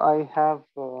 so I have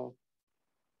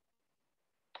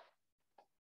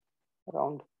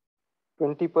around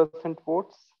 20%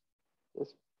 votes.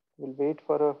 Just will wait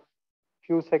for a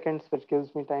few seconds, which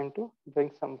gives me time to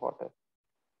drink some water.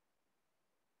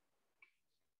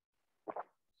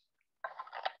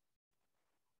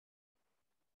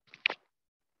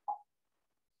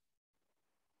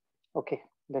 Okay,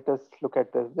 let us look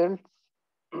at the results.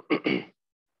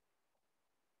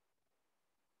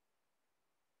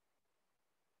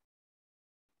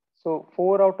 So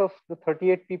 4 out of the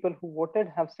 38 people who voted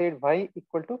have said y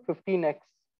equal to 15x.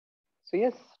 So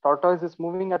yes, tortoise is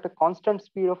moving at a constant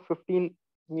speed of 15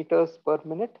 meters per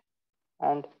minute.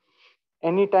 And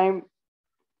anytime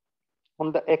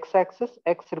on the x-axis,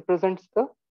 x represents the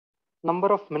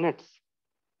number of minutes.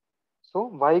 So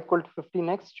y equal to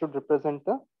 15x should represent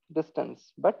the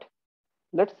distance. But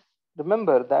let's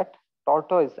remember that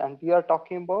tortoise, and we are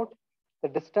talking about the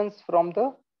distance from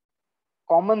the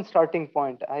common starting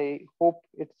point. I hope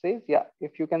it says, yeah,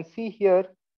 if you can see here,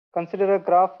 consider a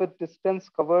graph with distance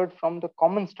covered from the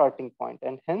common starting point,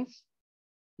 and hence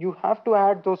you have to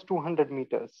add those 200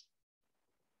 meters.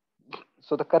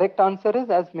 So the correct answer is,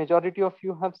 as majority of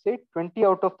you have said, 20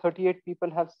 out of 38 people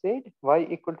have said y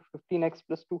equal to 15x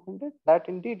plus 200. That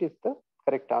indeed is the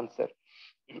correct answer.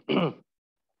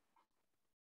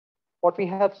 What we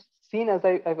have seen, as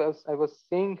I was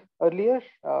saying earlier,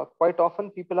 quite often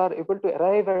people are able to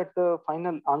arrive at the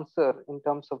final answer in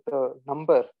terms of the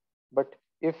number. But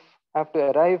if I have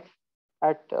to arrive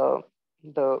at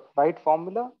the right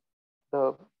formula,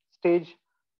 the stage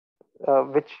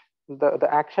which the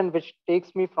action which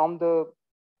takes me from the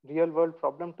real world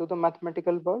problem to the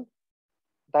mathematical world,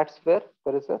 that's where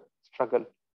there is a struggle.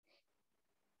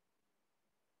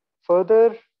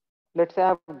 Further, let's say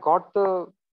I've got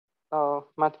the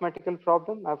mathematical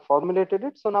problem, I've formulated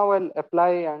it. So now I'll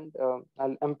apply and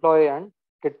I'll employ and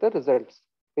get the results.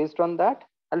 Based on that,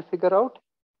 I'll figure out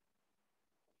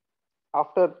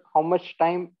after how much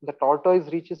time the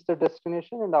tortoise reaches the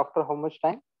destination and after how much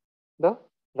time the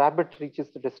rabbit reaches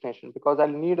the destination, because I'll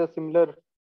need a similar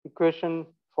equation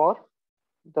for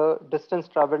the distance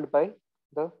traveled by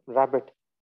the rabbit.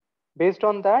 Based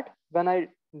on that, when I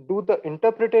do the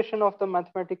interpretation of the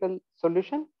mathematical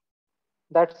solution,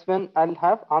 that's when I'll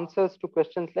have answers to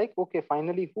questions like, okay,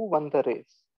 finally, who won the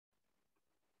race?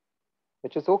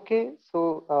 Which is okay.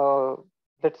 So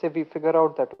let's say we figure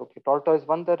out that, okay, tortoise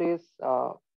won the race.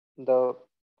 The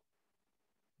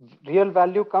real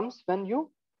value comes when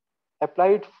you apply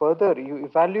it further, you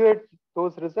evaluate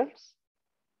those results.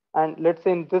 And let's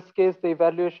say in this case, the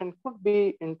evaluation could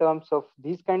be in terms of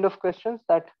these kind of questions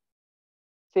that,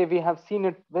 say, we have seen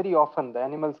it very often. The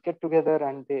animals get together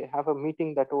and they have a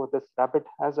meeting that, oh, this rabbit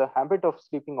has a habit of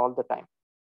sleeping all the time.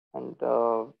 And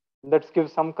let's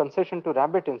give some concession to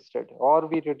rabbit instead, or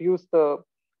we reduce the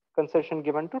concession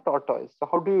given to tortoise. So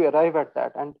how do you arrive at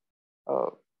that? And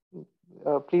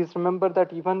please remember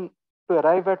that even to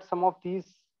arrive at some of these,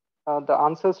 the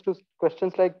answers to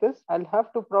questions like this, I'll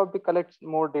have to probably collect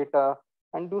more data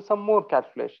and do some more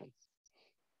calculations.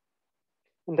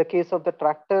 In the case of the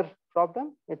tractor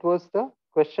problem, it was the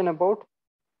question about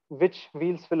which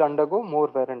wheels will undergo more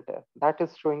wear and tear. That is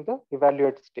showing the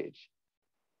evaluate stage.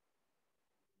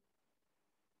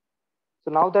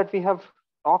 So now that we have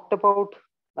talked about,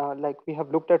 like we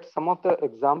have looked at some of the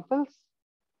examples,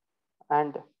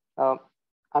 and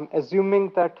I'm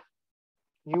assuming that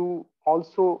you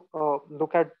also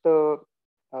look at the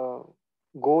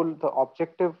goal, the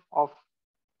objective of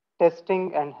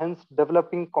testing and hence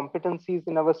developing competencies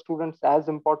in our students as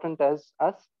important as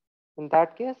us. In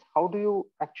that case, how do you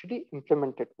actually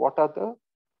implement it? What are the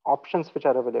options which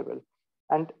are available?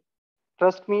 And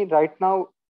trust me, right now,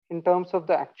 in terms of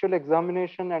the actual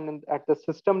examination and at the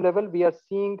system level, we are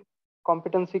seeing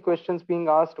competency questions being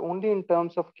asked only in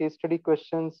terms of case study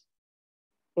questions,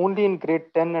 only in grade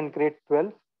 10 and grade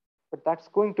 12. But that's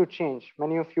going to change.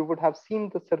 Many of you would have seen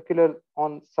the circular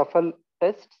on SAFL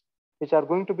tests, which are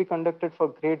going to be conducted for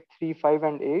grade 3, 5,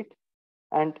 and 8.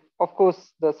 And of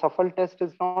course, the SAFL test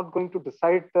is not going to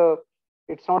decide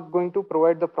it's not going to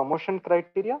provide the promotion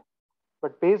criteria,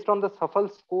 but based on the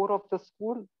SAFL score of the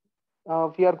school,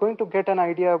 we are going to get an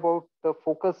idea about the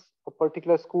focus a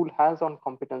particular school has on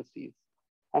competencies.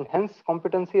 And hence,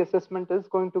 competency assessment is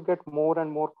going to get more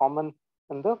and more common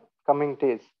in the coming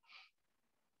days.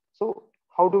 So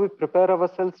how do we prepare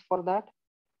ourselves for that?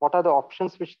 What are the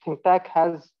options which ThinkTac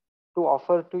has to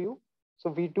offer to you? So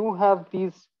we do have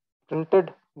these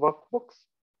printed workbooks.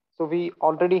 So we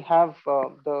already have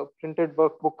the printed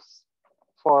workbooks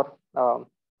for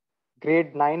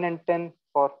grade 9 and 10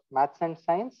 for maths and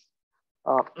science.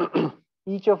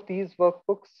 Each of these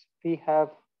workbooks, we have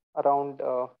around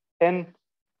 10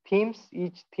 themes.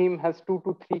 Each theme has 2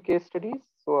 to 3 case studies.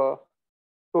 So a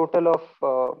total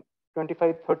of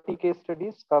 25, 30 case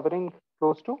studies covering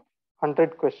close to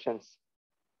 100 questions.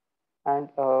 And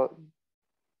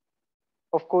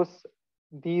of course,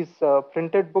 these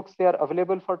printed books, they are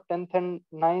available for 10th and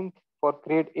 9th. For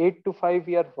grade 8 to 5,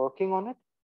 we are working on it.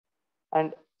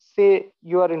 And say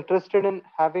you are interested in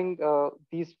having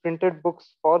these printed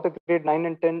books for the grade 9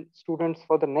 and 10 students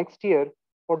for the next year,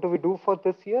 what do we do for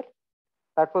this year?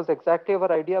 That was exactly our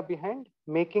idea behind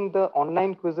making the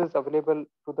online quizzes available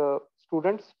to the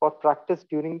students for practice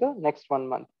during the next 1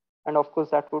 month. And of course,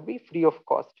 that would be free of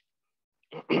cost.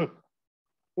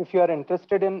 If you are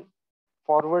interested in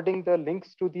forwarding the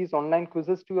links to these online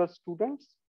quizzes to your students,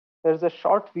 there's a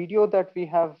short video that we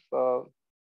have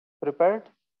prepared.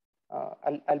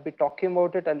 I'll be talking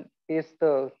about it. I'll paste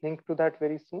the link to that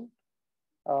very soon.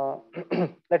 Uh,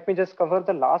 let me just cover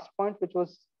the last point,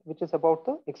 which is about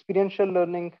the experiential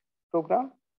learning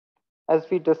program. As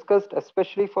we discussed,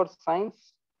 especially for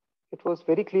science, it was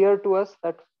very clear to us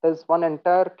that there's one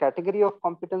entire category of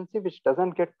competency which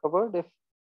doesn't get covered if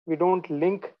we don't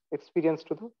link experience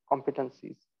to the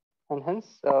competencies. And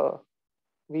hence,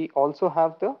 we also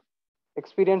have the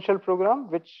experiential program,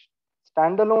 which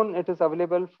standalone, it is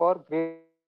available for grade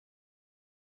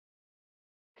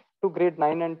 8 to grade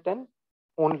 9 and 10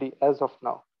 only as of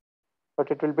now.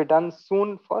 But it will be done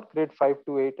soon for grade 5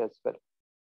 to 8 as well.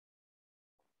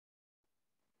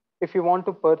 If you want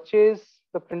to purchase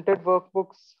the printed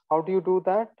workbooks, how do you do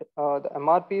that? The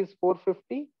MRP is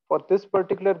 450 for this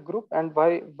particular group, and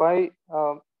by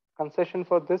concession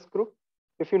for this group.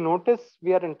 If you notice,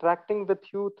 we are interacting with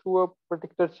you through a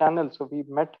particular channel. So we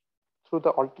met through the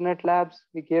alternate labs.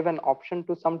 We gave an option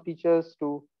to some teachers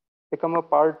to become a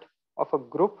part of a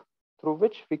group through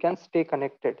which we can stay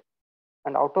connected.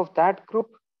 And out of that group,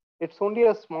 it's only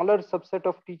a smaller subset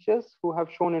of teachers who have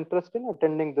shown interest in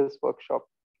attending this workshop.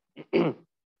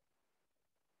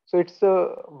 So it's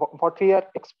what we are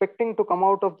expecting to come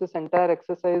out of this entire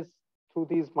exercise through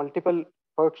these multiple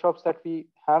workshops that we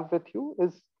have with you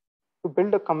is to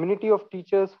build a community of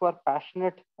teachers who are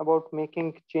passionate about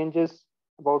making changes,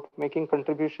 about making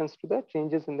contributions to the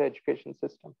changes in the education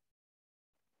system.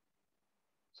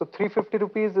 So 350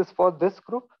 rupees is for this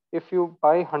group. If you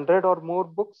buy 100 or more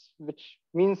books, which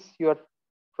means you are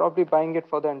probably buying it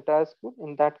for the entire school,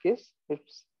 in that case,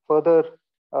 it's further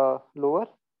lower.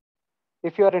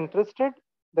 If you are interested,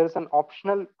 there is an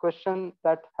optional question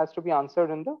that has to be answered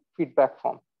in the feedback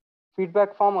form.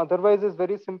 Feedback form otherwise is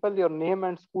very simple. Your name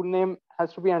and school name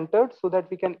has to be entered so that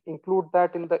we can include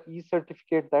that in the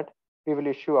e-certificate that we will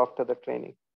issue after the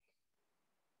training.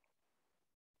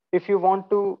 If you want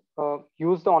to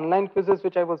use the online quizzes,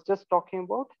 which I was just talking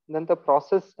about, then the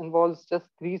process involves just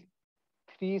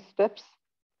three steps.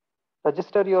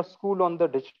 Register your school on the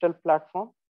digital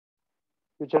platform.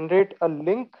 You generate a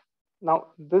link. Now,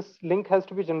 this link has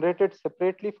to be generated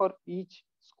separately for each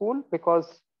school,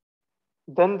 because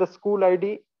then the school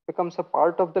ID becomes a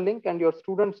part of the link and your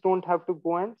students don't have to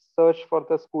go and search for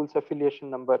the school's affiliation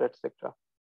number, etc.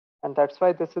 And that's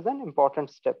why this is an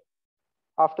important step.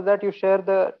 After that, you share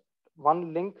the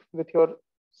one link with your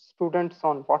students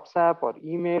on WhatsApp or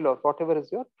email or whatever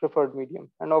is your preferred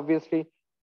medium. And obviously,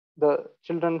 the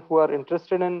children who are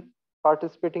interested in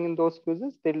participating in those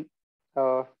quizzes,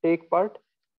 they'll take part.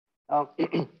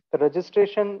 The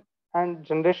registration and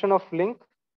generation of link,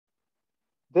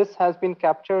 this has been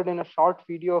captured in a short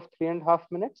video of 3.5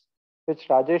 minutes, which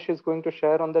Rajesh is going to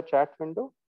share on the chat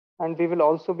window. And we will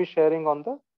also be sharing on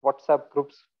the WhatsApp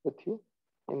groups with you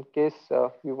in case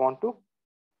you want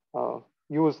to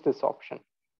use this option.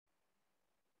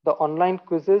 The online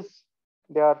quizzes,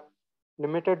 they are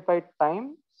limited by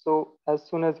time. So as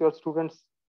soon as your students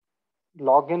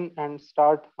log in and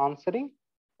start answering,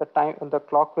 the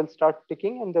clock will start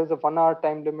ticking, and there's a 1 hour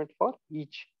time limit for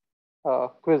each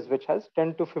quiz, which has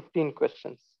 10 to 15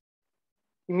 questions.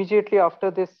 Immediately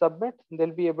after they submit,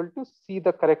 they'll be able to see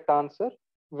the correct answer,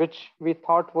 which we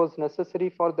thought was necessary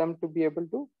for them to be able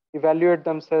to evaluate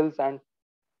themselves, and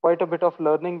quite a bit of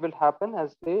learning will happen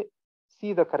as they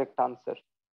see the correct answer.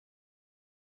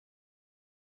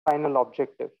 Final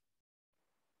objective.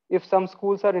 If some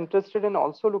schools are interested in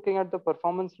also looking at the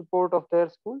performance report of their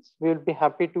schools, we'll be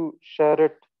happy to share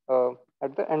it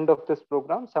at the end of this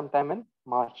program sometime in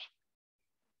March.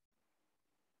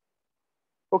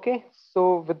 Okay,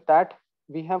 so with that,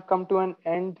 we have come to an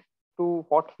end to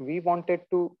what we wanted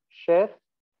to share.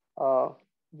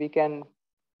 We can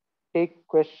take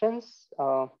questions,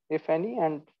 if any,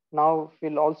 and now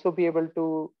we'll also be able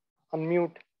to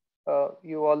unmute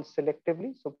you all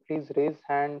selectively. So please raise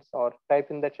hands or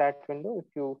type in the chat window if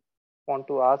you want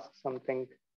to ask something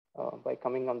by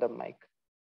coming on the mic.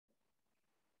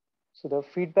 So the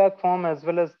feedback form, as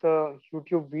well as the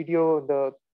YouTube video,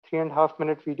 the 3.5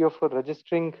 minute video for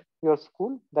registering your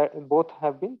school, that both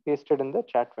have been pasted in the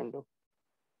chat window.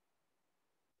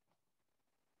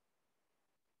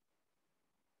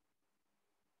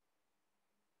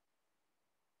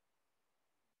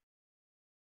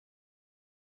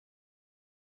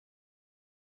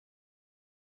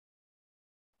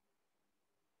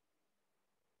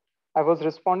 I was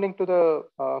responding to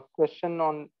the question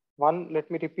on one. Let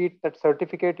me repeat that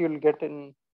certificate you'll get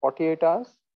in 48 hours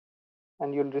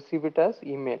and you'll receive it as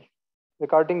email.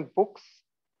 Regarding books,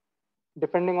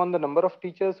 depending on the number of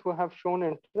teachers who have shown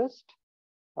interest,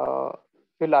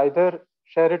 we'll either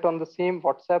share it on the same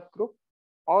WhatsApp group,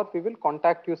 or we will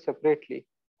contact you separately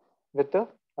with the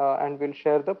and we'll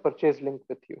share the purchase link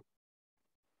with you.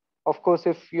 Of course,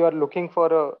 if you are looking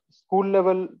for a school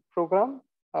level program,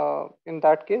 in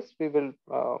that case, we will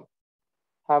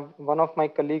have one of my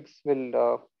colleagues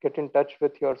will get in touch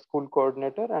with your school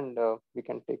coordinator, and we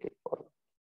can take it forward.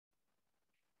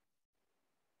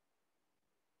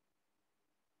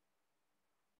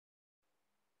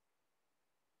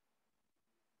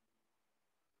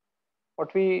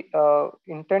 What we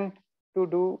intend to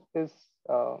do is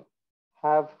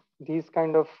have these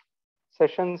kind of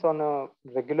sessions on a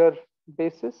regular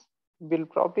basis. We'll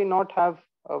probably not have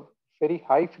a very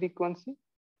high frequency,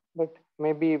 but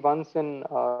maybe once in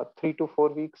 3 to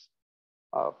 4 weeks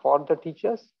for the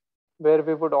teachers, where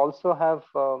we would also have,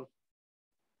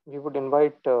 we would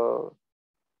invite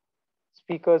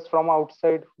speakers from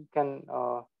outside who can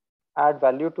add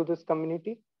value to this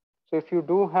community. So if you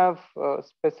do have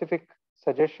specific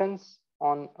suggestions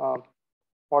on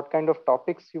what kind of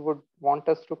topics you would want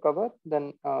us to cover,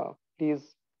 then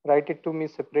please write it to me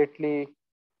separately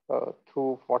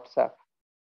through WhatsApp.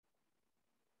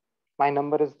 My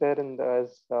number is there in the,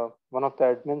 as one of the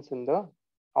admins in the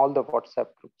all the WhatsApp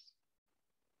groups.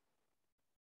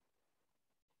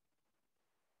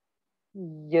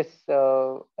 Yes,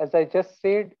 as I just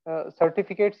said,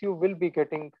 certificates you will be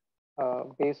getting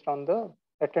based on the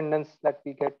attendance that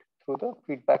we get through the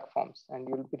feedback forms, and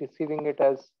you'll be receiving it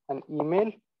as an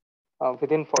email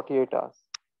within 48 hours.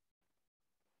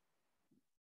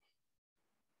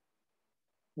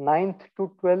 9th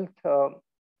to 12th,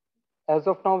 as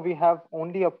of now, we have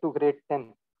only up to grade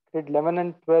 10. Grade 11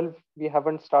 and 12, we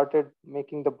haven't started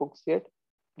making the books yet.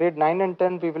 Grade 9 and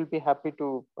 10, we will be happy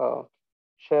to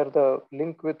share the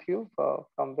link with you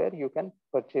from where you can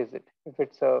purchase it. If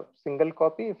it's a single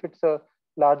copy, if it's a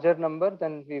larger number,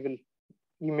 then we will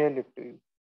email it to you.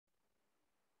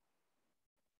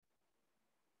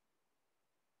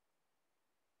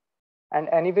 And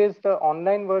anyways, the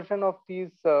online version of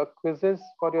these quizzes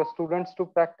for your students to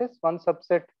practice, one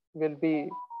subset will be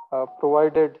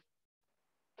provided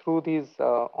through these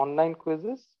online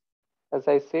quizzes, as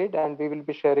I said, and we will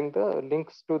be sharing the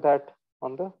links to that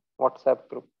on the WhatsApp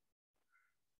group.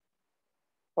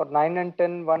 For 9 and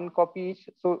 10, one copy each.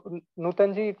 So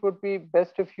Nutanji, it would be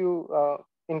best if you,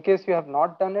 in case you have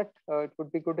not done it, it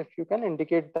would be good if you can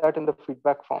indicate that in the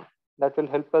feedback form. That will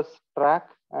help us track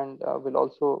and will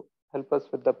also help us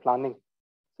with the planning,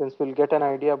 since we'll get an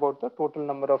idea about the total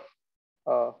number of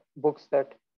books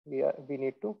that we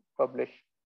need to publish.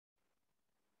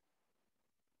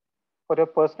 For your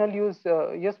personal use,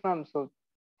 yes, ma'am. So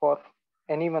for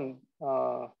anyone,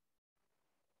 for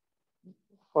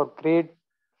grade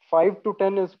 5 to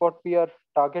 10 is what we are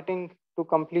targeting to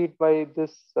complete by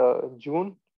this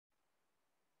June.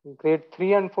 Grade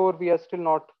 3 and 4, we are still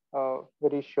not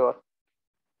very sure.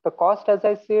 The cost, as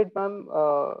I said, ma'am,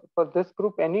 for this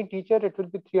group, any teacher, it will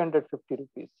be 350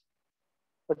 rupees.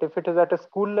 But if it is at a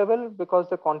school level, because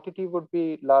the quantity would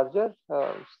be larger,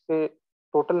 say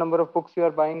total number of books you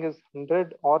are buying is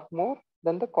 100 or more,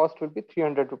 then the cost will be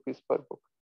 300 rupees per book.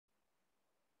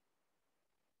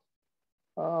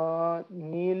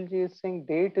 Neil ji is saying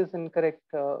date is incorrect.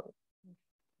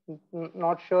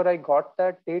 Not sure I got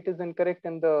that. Date is incorrect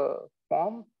in the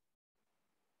form.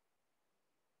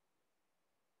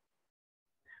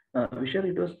 Vishal,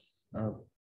 it was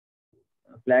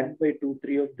flagged by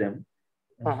 2-3 of them,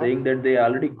 saying that they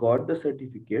already got the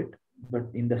certificate, but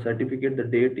in the certificate the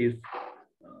date is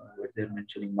what they're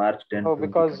mentioning, March 10th. Oh,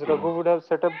 because Raghu would have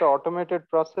set up the automated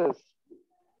process.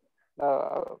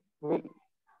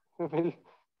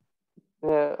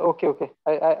 Okay.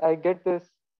 I get this.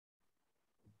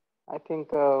 I think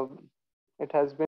it has been